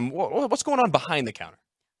us from what's going on behind the counter.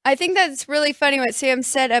 I think that's really funny what Sam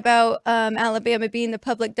said about Alabama being the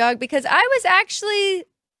public dog, because I was actually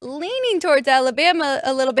leaning towards Alabama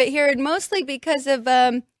a little bit here, and mostly because of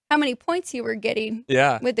how many points you were getting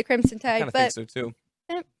with the Crimson Tide. I think so too.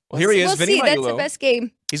 Well, here he is, we'll Vinny see. Maiulo. That's the best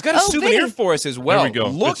game. He's got a souvenir Vinny. for us as well. There we go.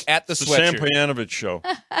 Look at the Sam sweatshirt. Panayotovich show.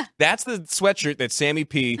 That's the sweatshirt that Sammy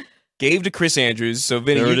P gave to Chris Andrews. So,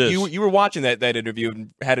 Vinny, There it is. you were watching that interview and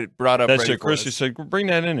had it brought up. That's ready it. for Chris, us. he said, bring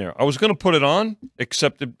that in there. I was going to put it on,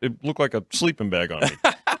 except it looked like a sleeping bag on me.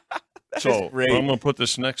 So great. I'm going to put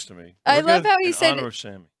this next to me. I We're love good how he in said honor of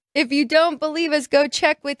Sammy. If you don't believe us, go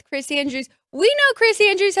check with Chris Andrews. We know Chris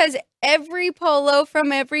Andrews has every polo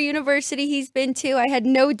from every university he's been to. I had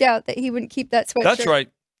no doubt that he wouldn't keep that sweatshirt. That's right.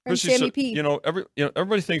 From Chrissy Sammy said, P.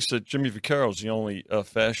 everybody thinks that Jimmy Vaccaro's the only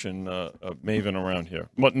fashion maven around here.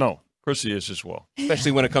 But no, Chrissy is as well.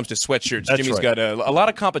 Especially when it comes to sweatshirts. That's Jimmy's right. got a lot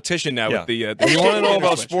of competition now with the If you want to know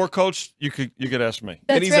about sweatshirt. sport coach, you could ask me.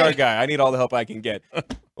 That's Vinny's right. our guy. I need all the help I can get.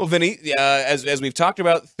 Well, Vinny, as we've talked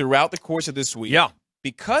about throughout the course of this week,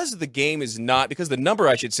 because the number,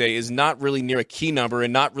 I should say, is not really near a key number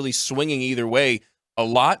and not really swinging either way, a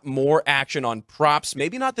lot more action on props,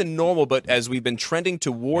 maybe not the normal, but as we've been trending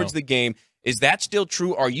towards the game, is that still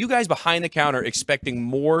true? Are you guys behind the counter expecting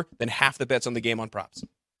more than half the bets on the game on props?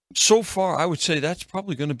 So far, I would say that's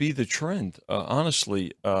probably going to be the trend.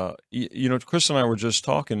 Honestly, Chris and I were just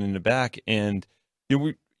talking in the back, and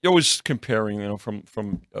we always comparing,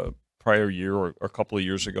 from prior year or a couple of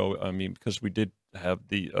years ago. I mean, because we did have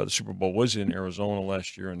the Super Bowl was in Arizona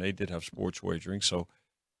last year, and they did have sports wagering, so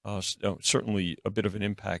certainly a bit of an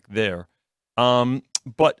impact there.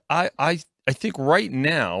 But I think right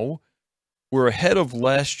now we're ahead of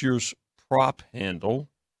last year's prop handle,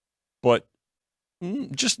 but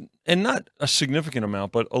not a significant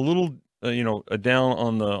amount, but a little, down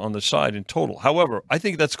on the side in total. However, I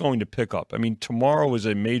think that's going to pick up. I mean, tomorrow is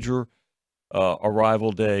a major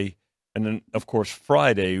arrival day, and then of course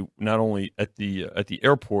Friday, not only at the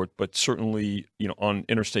airport, but certainly on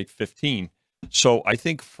Interstate 15. So I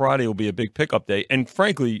think Friday will be a big pickup day. And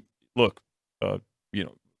frankly, look,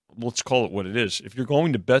 let's call it what it is. If you're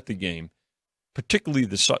going to bet the game, particularly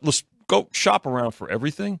let's go shop around for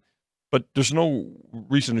everything. But there's no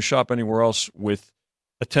reason to shop anywhere else with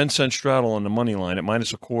a 10-cent straddle on the money line at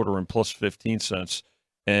minus a quarter and plus 15 cents,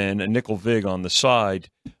 and a nickel vig on the side.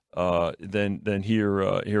 Than here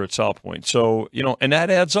at South Point. So and that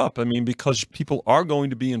adds up. I mean, because people are going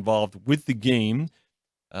to be involved with the game,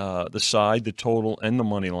 the side, the total, and the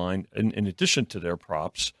money line, in addition to their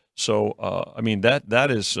props. So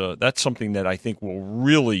that's something that I think will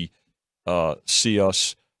really see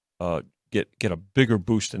us get a bigger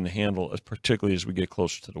boost in the handle, particularly as we get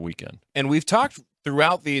closer to the weekend. And we've talked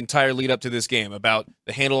throughout the entire lead up to this game about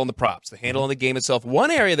the handle on the props, the handle on the game itself.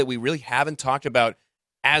 One area that we really haven't talked about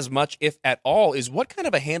as much, if at all, is what kind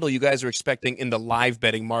of a handle you guys are expecting in the live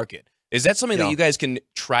betting market. Is that something that you guys can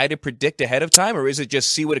try to predict ahead of time, or is it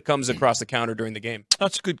just see what it comes across the counter during the game?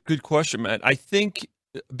 That's a good question, Matt. I think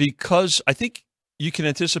you can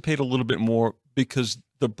anticipate a little bit more because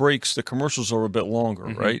the commercials are a bit longer,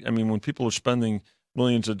 right? I mean, when people are spending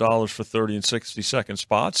millions of dollars for 30 and 60-second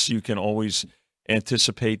spots, you can always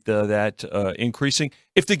anticipate that increasing.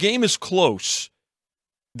 If the game is close,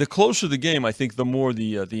 the closer the game, I think the more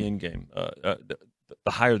the in-game, the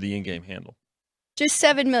higher the in-game handle. Just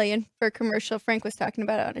 $7 million for a commercial. Frank was talking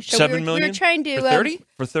about it on his show. $7 million? We were trying to For 30?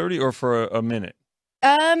 For 30 or for a minute?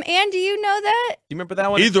 Ann, do you know that? You remember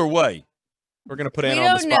that one? Either way. We're going to put We Ann on the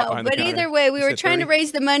don't spot know, behind the but counter. either way, we You were said trying 30? to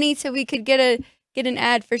raise the money so we could get an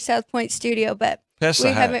ad for South Point Studio, but Pass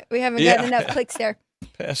the hat. we haven't gotten enough clicks there.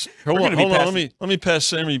 Hold on. Let me pass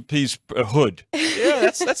Sammy P's hood. Yeah,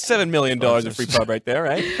 that's $7 million of free pub right there,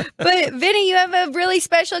 right? But Vinny, you have a really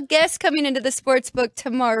special guest coming into the sports book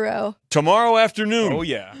tomorrow. Tomorrow afternoon. Oh,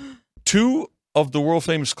 yeah. 2 of the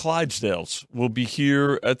world-famous Clydesdales will be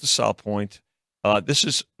here at the South Point. This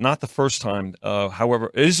is not the first time.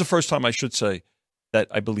 However, it is the first time, I should say, that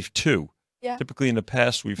I believe 2. Yeah. Typically in the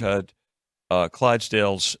past, we've had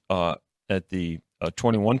Clydesdales at the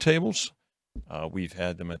 21 tables. We've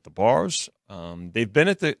had them at the bars. They've been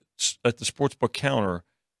at the sportsbook counter,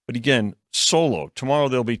 but again, solo. Tomorrow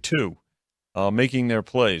there'll be 2 making their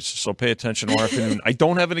plays. So pay attention tomorrow afternoon. I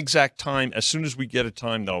don't have an exact time. As soon as we get a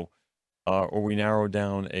time, though, or we narrow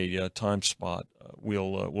down a time spot,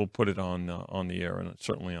 we'll put it on the air and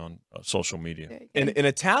certainly on social media. In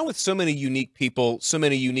a town with so many unique people, so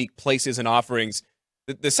many unique places and offerings,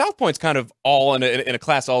 the South Point's kind of all in a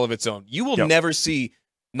class all of its own. You will never see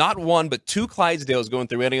not one but two Clydesdales going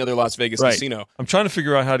through any other Las Vegas casino. I'm trying to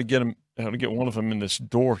figure out how to get one of them in this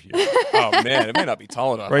door here. Oh man, it may not be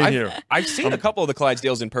tall enough. Here. I've seen a couple of the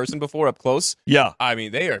Clydesdales in person before, up close. Yeah, I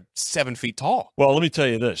mean they are 7 feet tall. Well, let me tell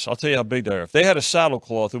you this. I'll tell you how big they are. If they had a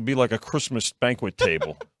saddlecloth, it would be like a Christmas banquet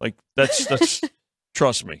table. Like that's.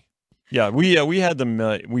 Trust me. Yeah, we had them.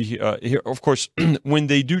 Here, of course, when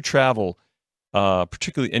they do travel,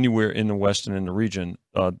 particularly anywhere in the West and in the region,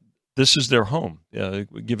 this is their home.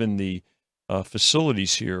 Given the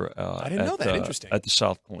facilities here, I didn't know that. Interesting. At the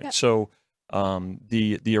South Point. Yeah. So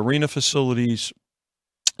the arena facilities,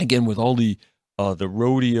 again, with all the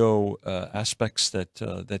rodeo aspects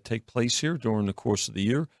that take place here during the course of the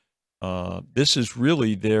year. This is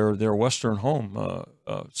really their Western home,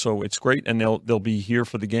 so it's great, and they'll be here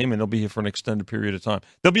for the game, and they'll be here for an extended period of time.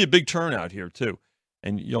 There'll be a big turnout here too,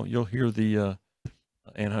 and you'll hear the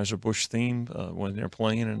Anheuser-Busch theme when they're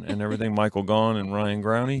playing and everything. Michael Gaughan and Ryan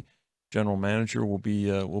Growney, general manager, will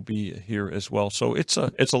be here as well. So it's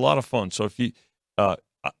a lot of fun. So if you,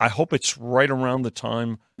 I hope it's right around the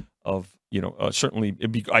time of certainly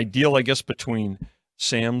it'd be ideal, I guess, between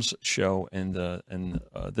Sam's show and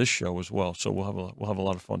this show as well. So we'll have a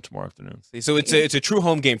lot of fun tomorrow afternoon. So it's a true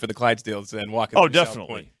home game for the Clydesdales then walking. Oh, through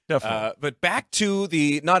definitely. But back to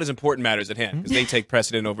the not as important matters at hand because they take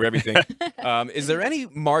precedent over everything. Is there any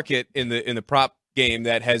market in the prop game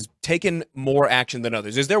that has taken more action than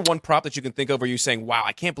others? Is there one prop that you can think of where you're saying, "Wow,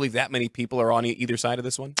 I can't believe that many people are on either side of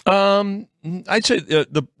this one"? I'd say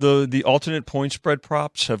the alternate point spread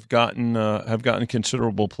props have gotten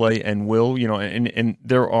considerable play and will, and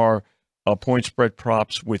there are point spread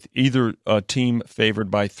props with either team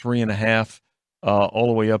favored by 3.5 all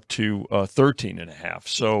the way up to 13.5.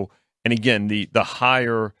 So, and again, the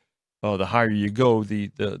higher you go, the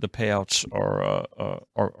payouts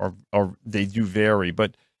are they do vary,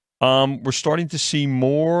 but we're starting to see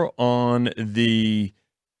more on the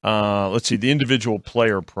the individual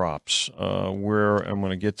player props. Where I'm going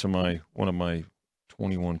to get to one of my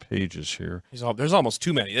 21 pages here. There's almost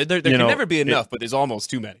too many. There can never be enough, but there's almost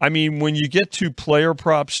too many. I mean, when you get to player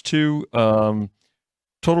props too,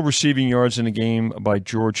 total receiving yards in a game by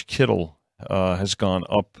George Kittle has gone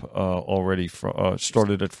up already.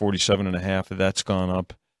 Started at 47.5. That's gone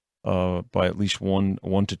up by at least 1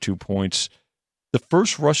 to 2 points. The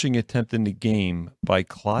first rushing attempt in the game by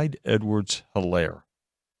Clyde Edwards-Helaire.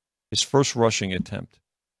 His first rushing attempt.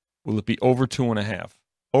 Will it be over 2.5?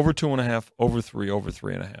 Over 2.5, over 3, over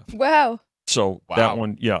 3.5. Wow. So that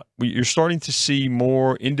one, yeah. You're starting to see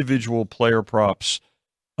more individual player props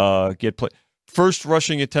get played. First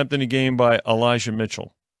rushing attempt in the game by Elijah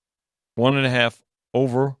Mitchell. 1.5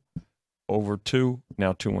 over 2,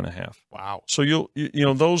 now 2.5. Wow. So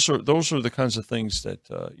those are the kinds of things that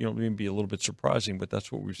may be a little bit surprising, but that's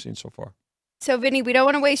what we've seen so far. So, Vinny, we don't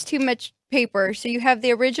want to waste too much paper. So you have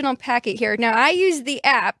the original packet here. Now, I use the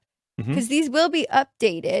app because these will be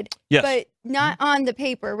updated, but not on the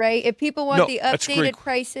paper, right? If people want the updated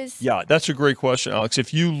prices. Yeah, that's a great question, Alex.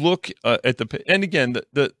 If you look at and again,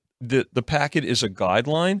 the packet is a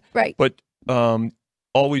guideline, right? But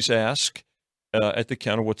always ask at the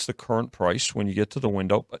counter what's the current price when you get to the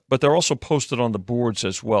window. But they're also posted on the boards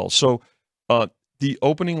as well. So the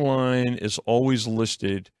opening line is always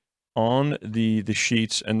listed on the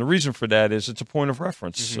sheets, and the reason for that is it's a point of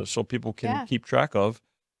reference, so people can keep track of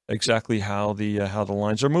exactly how the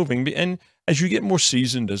lines are moving. And as you get more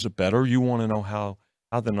seasoned as a bettor, you want to know how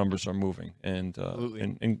the numbers are moving, and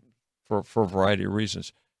for a variety of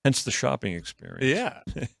reasons. Hence the shopping experience. Yeah.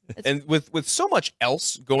 And with so much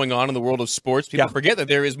else going on in the world of sports, people forget that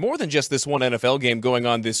there is more than just this one NFL game going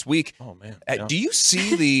on this week. Oh, man. Do you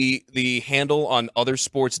see the handle on other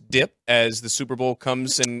sports dip as the Super Bowl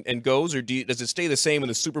comes and goes, or does it stay the same and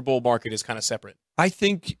the Super Bowl market is kind of separate? I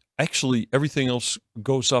think, actually, everything else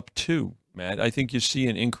goes up too, Matt. I think you see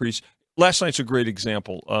an increase. Last night's a great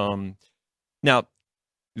example. Now,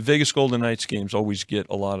 Vegas Golden Knights games always get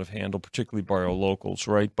a lot of handle, particularly by our locals,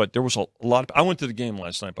 right? But there was a lot of. I went to the game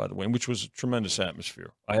last night, by the way, which was a tremendous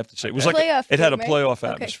atmosphere. I have to say, it was it had a playoff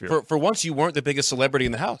atmosphere. For once, you weren't the biggest celebrity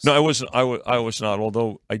in the house. No, I wasn't. I was not.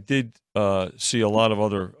 Although I did see a lot of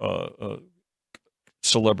other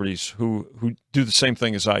celebrities who do the same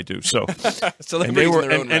thing as I do. So celebrities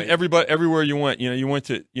and everybody everywhere you went, you went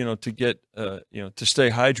to to get to stay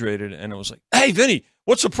hydrated, and it was like, hey, Vinny,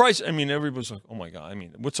 what's the price? I mean, everybody's like, oh my God, I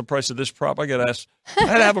mean, what's the price of this prop? I got to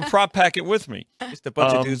have a prop packet with me. Just a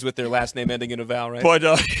bunch of dudes with their last name ending in a vowel, right?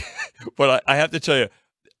 But I have to tell you,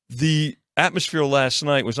 the atmosphere last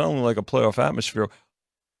night was not only like a playoff atmosphere.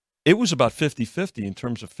 it was about 50-50 in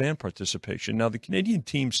terms of fan participation. Now, the Canadian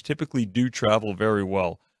teams typically do travel very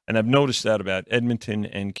well, and I've noticed that about Edmonton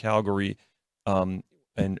and Calgary and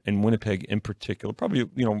Winnipeg in particular, probably a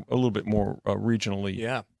little bit more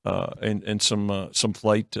regionally, and some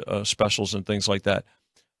flight specials and things like that.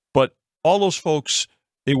 But all those folks,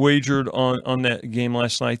 they wagered on that game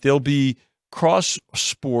last night. There'll be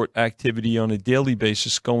cross-sport activity on a daily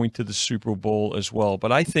basis going to the Super Bowl as well.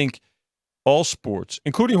 But I think all sports,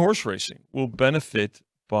 including horse racing, will benefit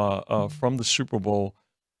from the Super Bowl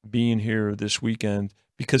being here this weekend,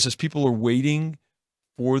 because as people are waiting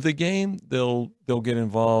for the game, they'll get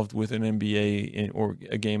involved with an NBA or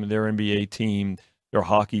a game of their NBA team, their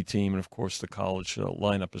hockey team, and of course the college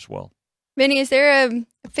lineup as well. Vinny, is there a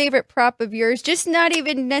favorite prop of yours? Just not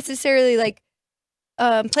even necessarily like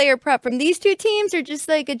player prop from these two teams, or just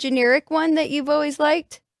like a generic one that you've always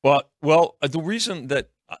liked? Well, the reason that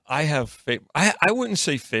I have I wouldn't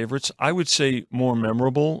say favorites. I would say more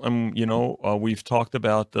memorable. We've talked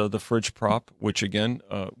about the fridge prop, which again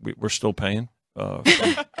we're still paying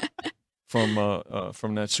from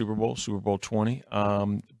that Super Bowl 20.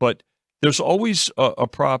 But there's always a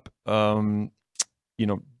prop.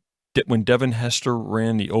 When Devin Hester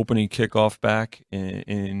ran the opening kickoff back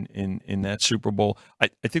in that Super Bowl, I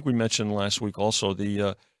think we mentioned last week also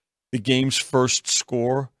the game's first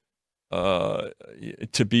score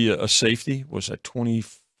to be a safety was at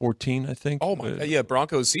 2014, I think. Oh my, yeah,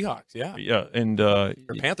 Broncos Seahawks, yeah, and or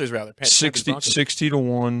Panthers rather,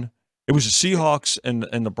 60-1. It was the Seahawks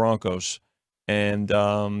and the Broncos, and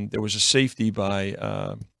there was a safety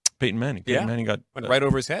by Peyton Manning. Peyton Manning went right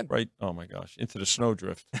over his head. Right. Oh my gosh, into the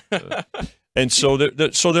snowdrift. And so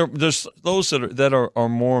there's those that are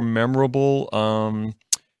more memorable.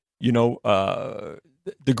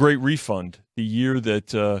 The great refund, the year that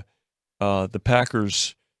the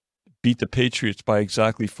Packers beat the Patriots by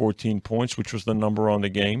exactly 14 points, which was the number on the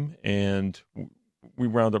game, and we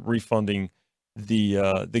wound up refunding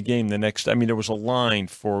the game the next. I mean, there was a line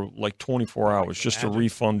for like 24 hours just to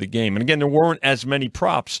refund the game, and again, there weren't as many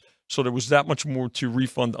props, so there was that much more to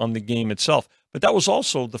refund on the game itself. But that was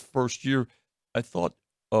also the first year I thought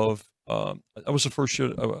of. That was the first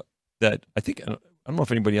year that I think. I don't know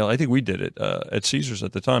if anybody else. I think we did it at Caesars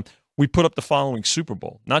at the time. We put up the following Super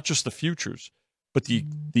Bowl, not just the futures, but the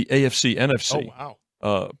AFC NFC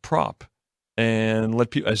prop, and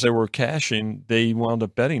let people, as they were cashing, they wound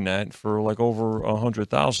up betting that for like over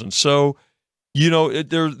 100,000. So,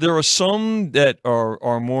 there are some that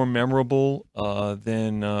are more memorable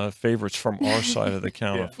than favorites from our side of the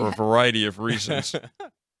counter for a variety of reasons.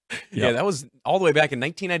 Yeah, that was all the way back in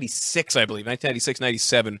 1996, I believe,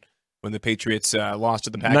 1996-97. When the Patriots lost to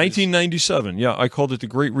the Packers. 1997, yeah, I called it the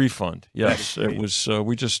Great Refund. Yes, it was.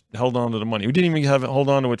 We just held on to the money. We didn't even hold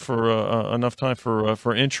on to it for enough time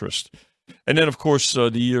for interest. And then, of course, the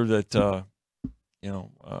year that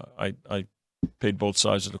I paid both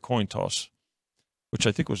sides of the coin toss, which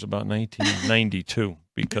I think was about 1992,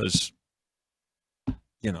 because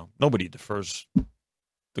nobody defers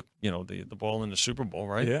the ball in the Super Bowl,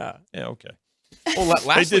 right? Yeah. Yeah. Okay. Well,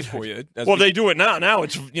 lastly for you. They do it now. Now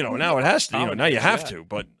it's now it has to. Now you have to.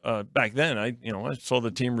 But back then, I saw the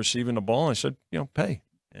team receiving the ball, and I said, pay.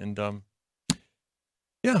 And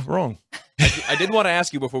wrong. I did want to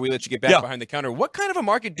ask you before we let you get back behind the counter. What kind of a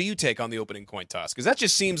market do you take on the opening coin toss? Because that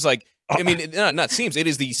just seems like. I mean, not seems. It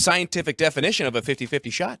is the scientific definition of a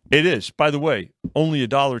 50-50 shot. It is. By the way, only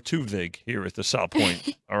 $1.02 vig here at the South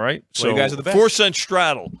Point. All right. So you guys are the best. 4-cent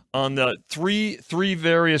straddle on the three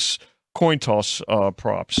various coin toss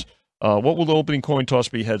props. What will the opening coin toss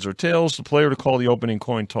be, heads or tails? The player to call the opening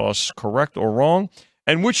coin toss correct or wrong,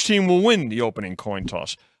 and which team will win the opening coin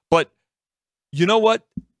toss. But you know what?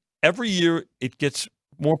 Every year it gets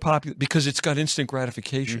more popular because it's got instant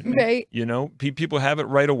gratification. Right. People have it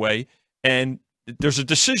right away, and there's a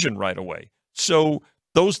decision right away. So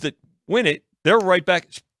those that win it, they're right back.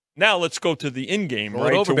 Now let's go to the in-game, Roll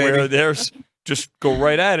right, over, to where baby. there's just go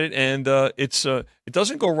right at it, and it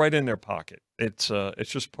doesn't go right in their pocket. It's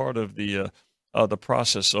just part of the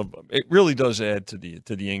process of. It really does add to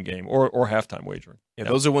the in-game or halftime wagering. Yeah,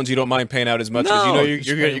 those are ones you don't mind paying out as much because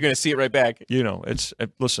you're going to see it right back. It's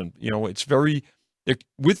listen. It's very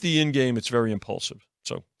with the in-game. It's very impulsive,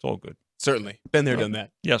 so it's all good. Certainly, been there, done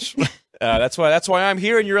that. Yes. That's why I'm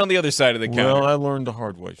here and you're on the other side of the counter. Well, I learned the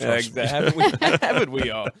hard way. Haven't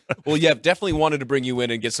we all? Well, yeah, definitely wanted to bring you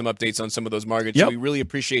in and get some updates on some of those markets. Yep. So we really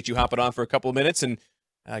appreciate you hopping on for a couple of minutes, and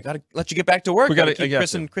I got to let you get back to work. We got to keep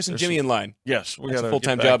Chris and Jimmy in line. Yes, we got a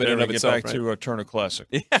full-time job in and of itself. Get back to Turner Classic.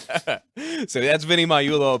 Yeah. So that's Vinny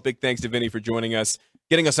Maiulo. Big thanks to Vinny for joining us,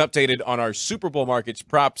 getting us updated on our Super Bowl markets,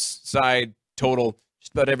 props, side, total.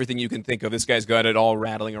 just about everything you can think of. This guy's got it all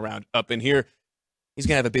rattling around up in here. He's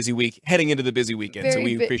going to have a busy week heading into the busy weekend. So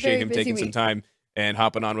we appreciate him taking some time and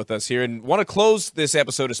hopping on with us here. And want to close this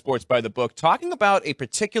episode of Sports by the Book talking about a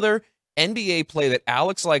particular NBA play that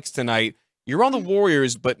Alex likes tonight. You're on the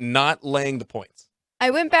Warriors, but not laying the points. I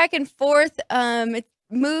went back and forth. It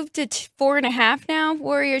moved to 4.5 now.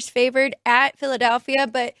 Warriors favored at Philadelphia,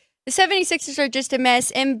 but the 76ers are just a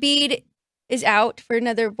mess. Embiid is out for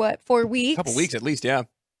another, 4 weeks? A couple weeks at least, yeah.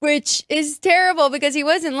 Which is terrible because he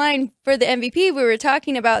was in line for the MVP. We were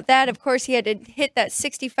talking about that. Of course, he had to hit that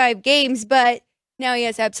 65 games, but now he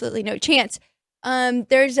has absolutely no chance.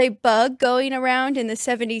 There's a bug going around in the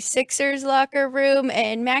 76ers locker room,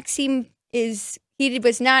 and Maxime he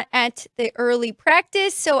was not at the early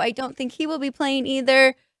practice, so I don't think he will be playing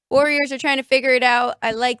either. Warriors are trying to figure it out.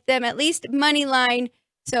 I like them, at least money line,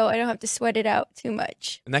 so I don't have to sweat it out too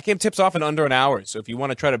much. And that game tips off in under an hour, so if you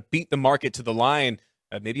want to try to beat the market to the line,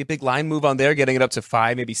 maybe a big line move on there, getting it up to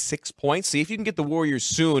 5, maybe 6 points. See if you can get the Warriors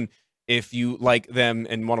soon if you like them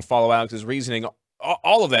and want to follow Alex's reasoning.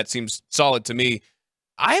 All of that seems solid to me.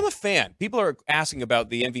 I am a fan. People are asking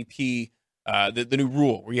about the MVP, the new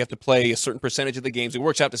rule where you have to play a certain percentage of the games. It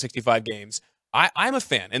works out to 65 games. I'm a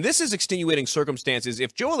fan. And this is extenuating circumstances.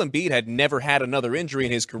 If Joel Embiid had never had another injury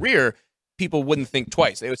in his career, people wouldn't think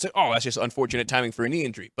twice. They would say, oh, that's just unfortunate timing for a knee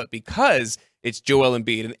injury. But because it's Joel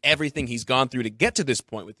Embiid and everything he's gone through to get to this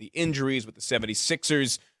point with the injuries, with the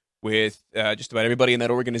 76ers, with just about everybody in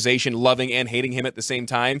that organization loving and hating him at the same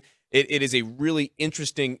time, it is a really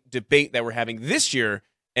interesting debate that we're having this year.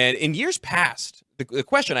 And in years past, the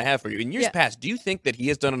question I have for you, in years past, do you think that he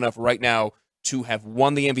has done enough right now to have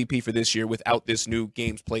won the MVP for this year without this new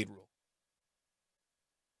games played rule?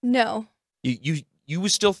 No. You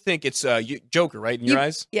would still think it's Joker, right, in your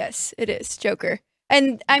eyes? Yes, it is Joker.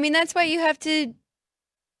 And, I mean, that's why you have to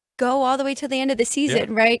go all the way to the end of the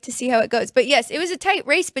season, right, to see how it goes. But, yes, it was a tight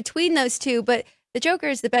race between those two, but the Joker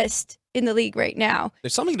is the best in the league right now.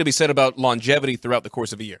 There's something to be said about longevity throughout the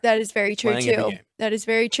course of a year. That is very true, too. That is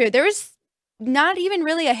very true. There was not even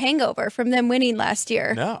really a hangover from them winning last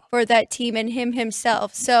year for that team and him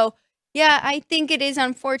himself. So, yeah, I think it is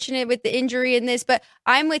unfortunate with the injury in this, but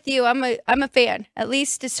I'm with you. I'm a fan. At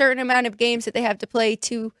least a certain amount of games that they have to play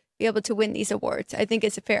to be able to win these awards. I think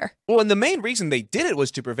it's fair. Well, and the main reason they did it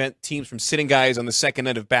was to prevent teams from sitting guys on the second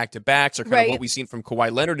end of back-to-backs, or kind of what we've seen from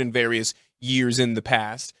Kawhi Leonard in various years in the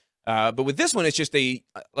past. But with this one, it's just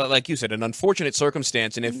like you said, an unfortunate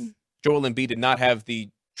circumstance. And if Joel Embiid did not have the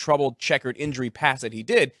troubled, checkered injury past that he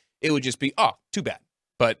did, it would just be, too bad.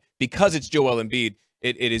 But because it's Joel Embiid,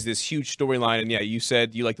 it is this huge storyline. And yeah, you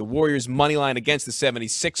said you like the Warriors' money line against the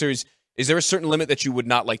 76ers. Is there a certain limit that you would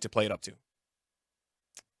not like to play it up to?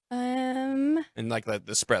 And like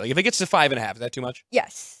the spread. Like if it gets to 5.5, is that too much?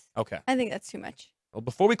 Yes. Okay. I think that's too much. Well,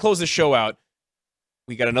 before we close the show out,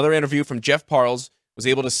 we got another interview from Jeff Parles. Was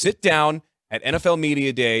able to sit down at NFL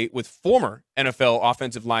Media Day with former NFL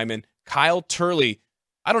offensive lineman Kyle Turley.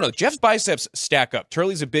 I don't know. Jeff's biceps stack up.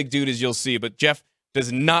 Turley's a big dude, as you'll see, but Jeff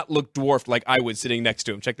does not look dwarfed like I would sitting next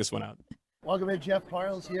to him. Check this one out. Welcome in, Jeff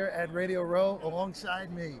Parles here at Radio Row.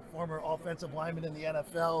 Alongside me, former offensive lineman in the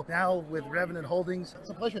NFL, now with Revenant Holdings. It's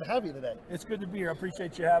a pleasure to have you today. It's good to be here. I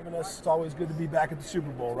appreciate you having us. It's always good to be back at the Super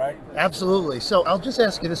Bowl, right? Absolutely. So I'll just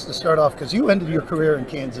ask you this to start off, because you ended your career in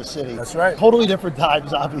Kansas City. That's right. Totally different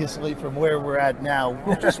times, obviously, from where we're at now.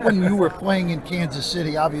 Just when you were playing in Kansas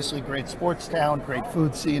City, obviously great sports town, great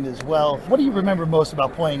food scene as well. What do you remember most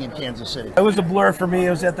about playing in Kansas City? It was a blur for me. It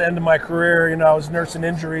was at the end of my career. You know, I was nursing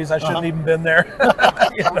injuries. I shouldn't even been there.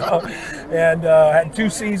 You know, and had 2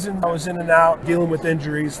 seasons. I was in and out dealing with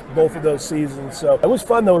injuries both of those seasons. So it was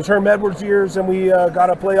fun though. It was Herm Edwards years, and we got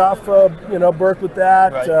a playoff berth with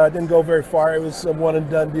that. Right. Didn't go very far. It was a one and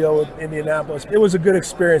done deal with Indianapolis. It was a good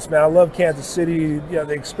experience, man. I love Kansas City. You know,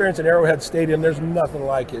 the experience at Arrowhead Stadium, there's nothing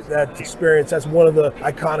like it. That experience, that's one of the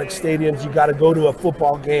iconic stadiums. You got to go to a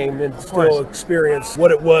football game and still experience what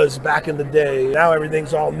it was back in the day. Now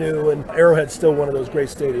everything's all new, and Arrowhead's still one of those great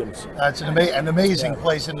stadiums. It's an amazing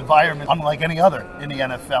place and environment, unlike any other in the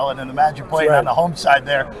NFL. And then imagine playing on the home side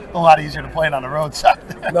there. A lot easier to play on the road side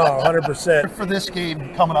there. No, 100%. For this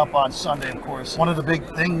game coming up on Sunday, of course, one of the big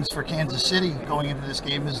things for Kansas City going into this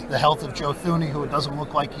game is the health of Joe Thuney, who it doesn't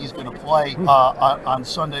look like he's going to play on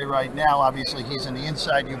Sunday right now. Obviously, he's in the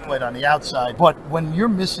inside. You played on the outside. But when you're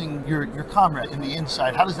missing your comrade in the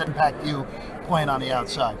inside, how does that impact you playing on the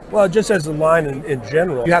outside? Well, just as a line in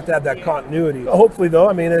general, you have to have that continuity. Hopefully, though,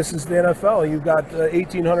 I mean, this is the NFL. You've got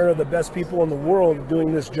 1,800 of the best people in the world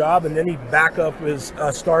doing this job, and any backup is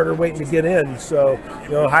a starter waiting to get in. So,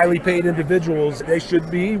 highly paid individuals, they should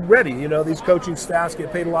be ready. These coaching staffs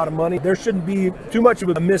get paid a lot of money. There shouldn't be too much of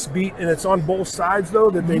a misbeat, and it's on both sides, though,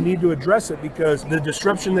 that they need to address it, because the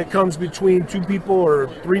disruption that comes between 2 people or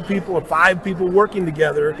 3 people or 5 people working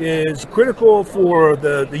together is critical for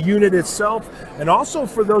the unit itself, and also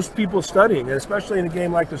for those people studying, especially in a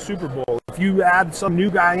game like the Super Bowl. If you add some new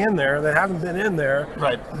guy in there that hasn't been in there,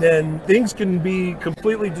 right, then things can be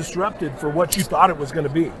completely disrupted for what you thought it was going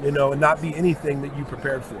to be, and not be anything that you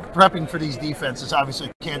prepared for. Prepping for these defenses,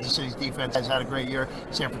 obviously Kansas City's defense has had a great year.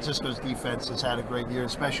 San Francisco's defense has had a great year,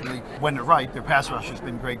 especially when they're right. Their pass rush has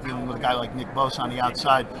been great, dealing with a guy like Nick Bosa on the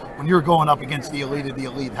outside. When you're going up against the elite of the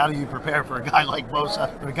elite, how do you prepare for a guy like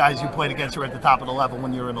Bosa, or the guys you played against who are at the top of the level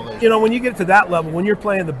when you're in the league? When you get to that level, when you're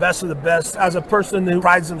playing the best of the best, as a person who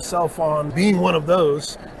prides himself on being one of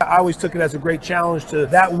those, I always took it as a great challenge to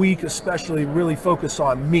that week especially really focus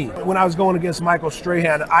on me. When I was going against Michael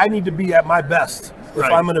Strahan, I need to be at my best if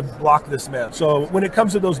I'm going to block this man. So when it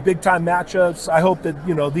comes to those big-time matchups, I hope that,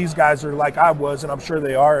 these guys are like I was, and I'm sure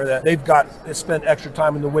they are, that they've spent extra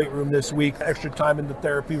time in the weight room this week, extra time in the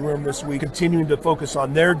therapy room this week, continuing to focus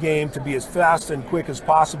on their game to be as fast and quick as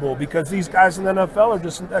possible, because these guys in the NFL are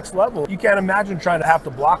just next level. You can't imagine trying to have to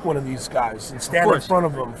block one of these guys and stand in front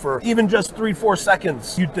of them for even just 3-4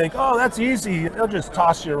 seconds. You'd think, oh, that's easy. They'll just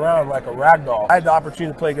toss you around like a rag doll. I had the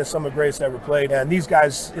opportunity to play against some of the greatest ever played, and these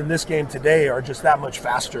guys in this game today are just that much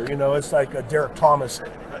faster. It's like a Derek Thomas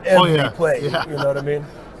every play. Yeah. You know what I mean?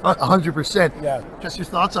 100%. Yeah. Just your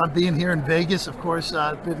thoughts on being here in Vegas. Of course,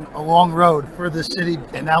 it's been a long road for this city,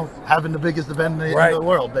 and now having the biggest event in the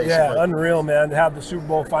world, basically. Yeah, unreal, man. To have the Super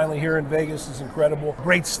Bowl finally here in Vegas is incredible.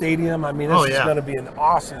 Great stadium. I mean, this is going to be an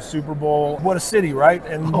awesome Super Bowl. What a city, right?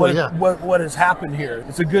 And what has happened here.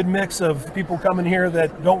 It's a good mix of people coming here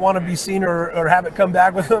that don't want to be seen or have it come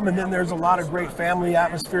back with them, and then there's a lot of great family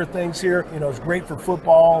atmosphere things here. It's great for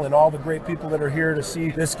football and all the great people that are here to see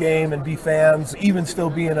this game and be fans, even still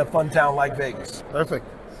being in a fun town like Vegas. Perfect.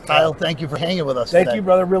 Kyle, thank you for hanging with us Thank today. you,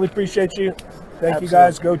 brother. Really appreciate you. Thank you,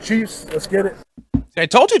 guys. Go Chiefs. Let's get it. I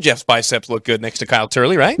told you Jeff's biceps look good next to Kyle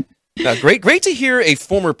Turley, right? Great to hear a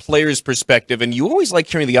former player's perspective, and you always like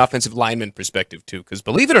hearing the offensive lineman perspective, too, because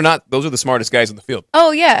believe it or not, those are the smartest guys on the field.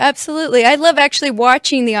 Oh, yeah, absolutely. I love actually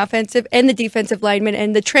watching the offensive and the defensive linemen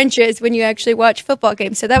and the trenches when you actually watch football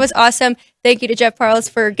games. So that was awesome. Thank you to Jeff Parles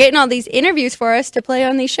for getting all these interviews for us to play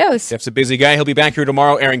on these shows. Jeff's a busy guy. He'll be back here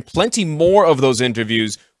tomorrow airing plenty more of those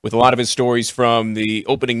interviews with a lot of his stories from the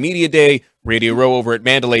opening media day, Radio Row over at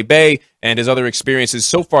Mandalay Bay, and his other experiences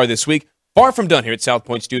so far this week. Far from done here at South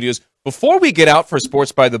Point Studios. Before we get out for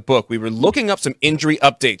Sports by the Book, we were looking up some injury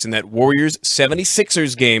updates in that Warriors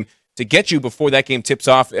 76ers game to get you before that game tips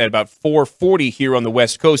off at about 4:40 here on the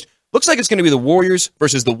West Coast. Looks like it's going to be the Warriors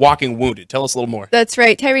versus the Walking Wounded. Tell us a little more. That's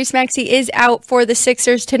right. Tyrese Maxey is out for the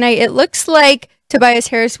Sixers tonight. It looks like Tobias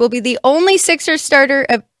Harris will be the only Sixers starter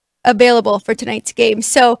available for tonight's game.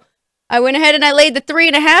 So I went ahead and I laid the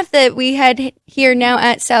 3.5 that we had here now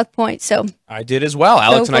at South Point. So I did as well.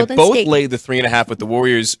 Alex and I both laid the 3.5 with the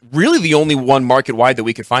Warriors. Really the only one market wide that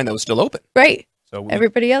we could find that was still open. Right. So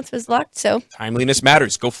everybody else was locked. So timeliness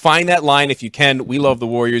matters. Go find that line if you can. We love the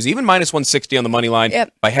Warriors. Even minus 160 on the money line. Yep.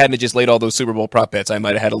 If I hadn't just laid all those Super Bowl prop bets, I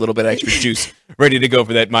might have had a little bit of extra juice ready to go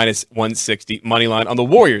for that minus 160 money line on the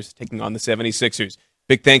Warriors taking on the 76ers.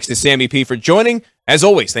 Big thanks to Sammy P for joining. As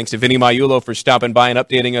always, thanks to Vinny Maiulo for stopping by and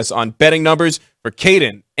updating us on betting numbers. For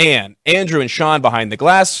Caden, Ann, Andrew, and Sean behind the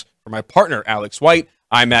glass. For my partner, Alex White,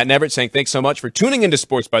 I'm Matt Neverett saying thanks so much for tuning into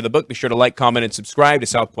Sports by the Book. Be sure to like, comment, and subscribe to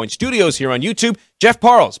South Point Studios here on YouTube. Jeff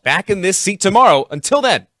Parles back in this seat tomorrow. Until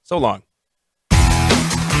then, so long.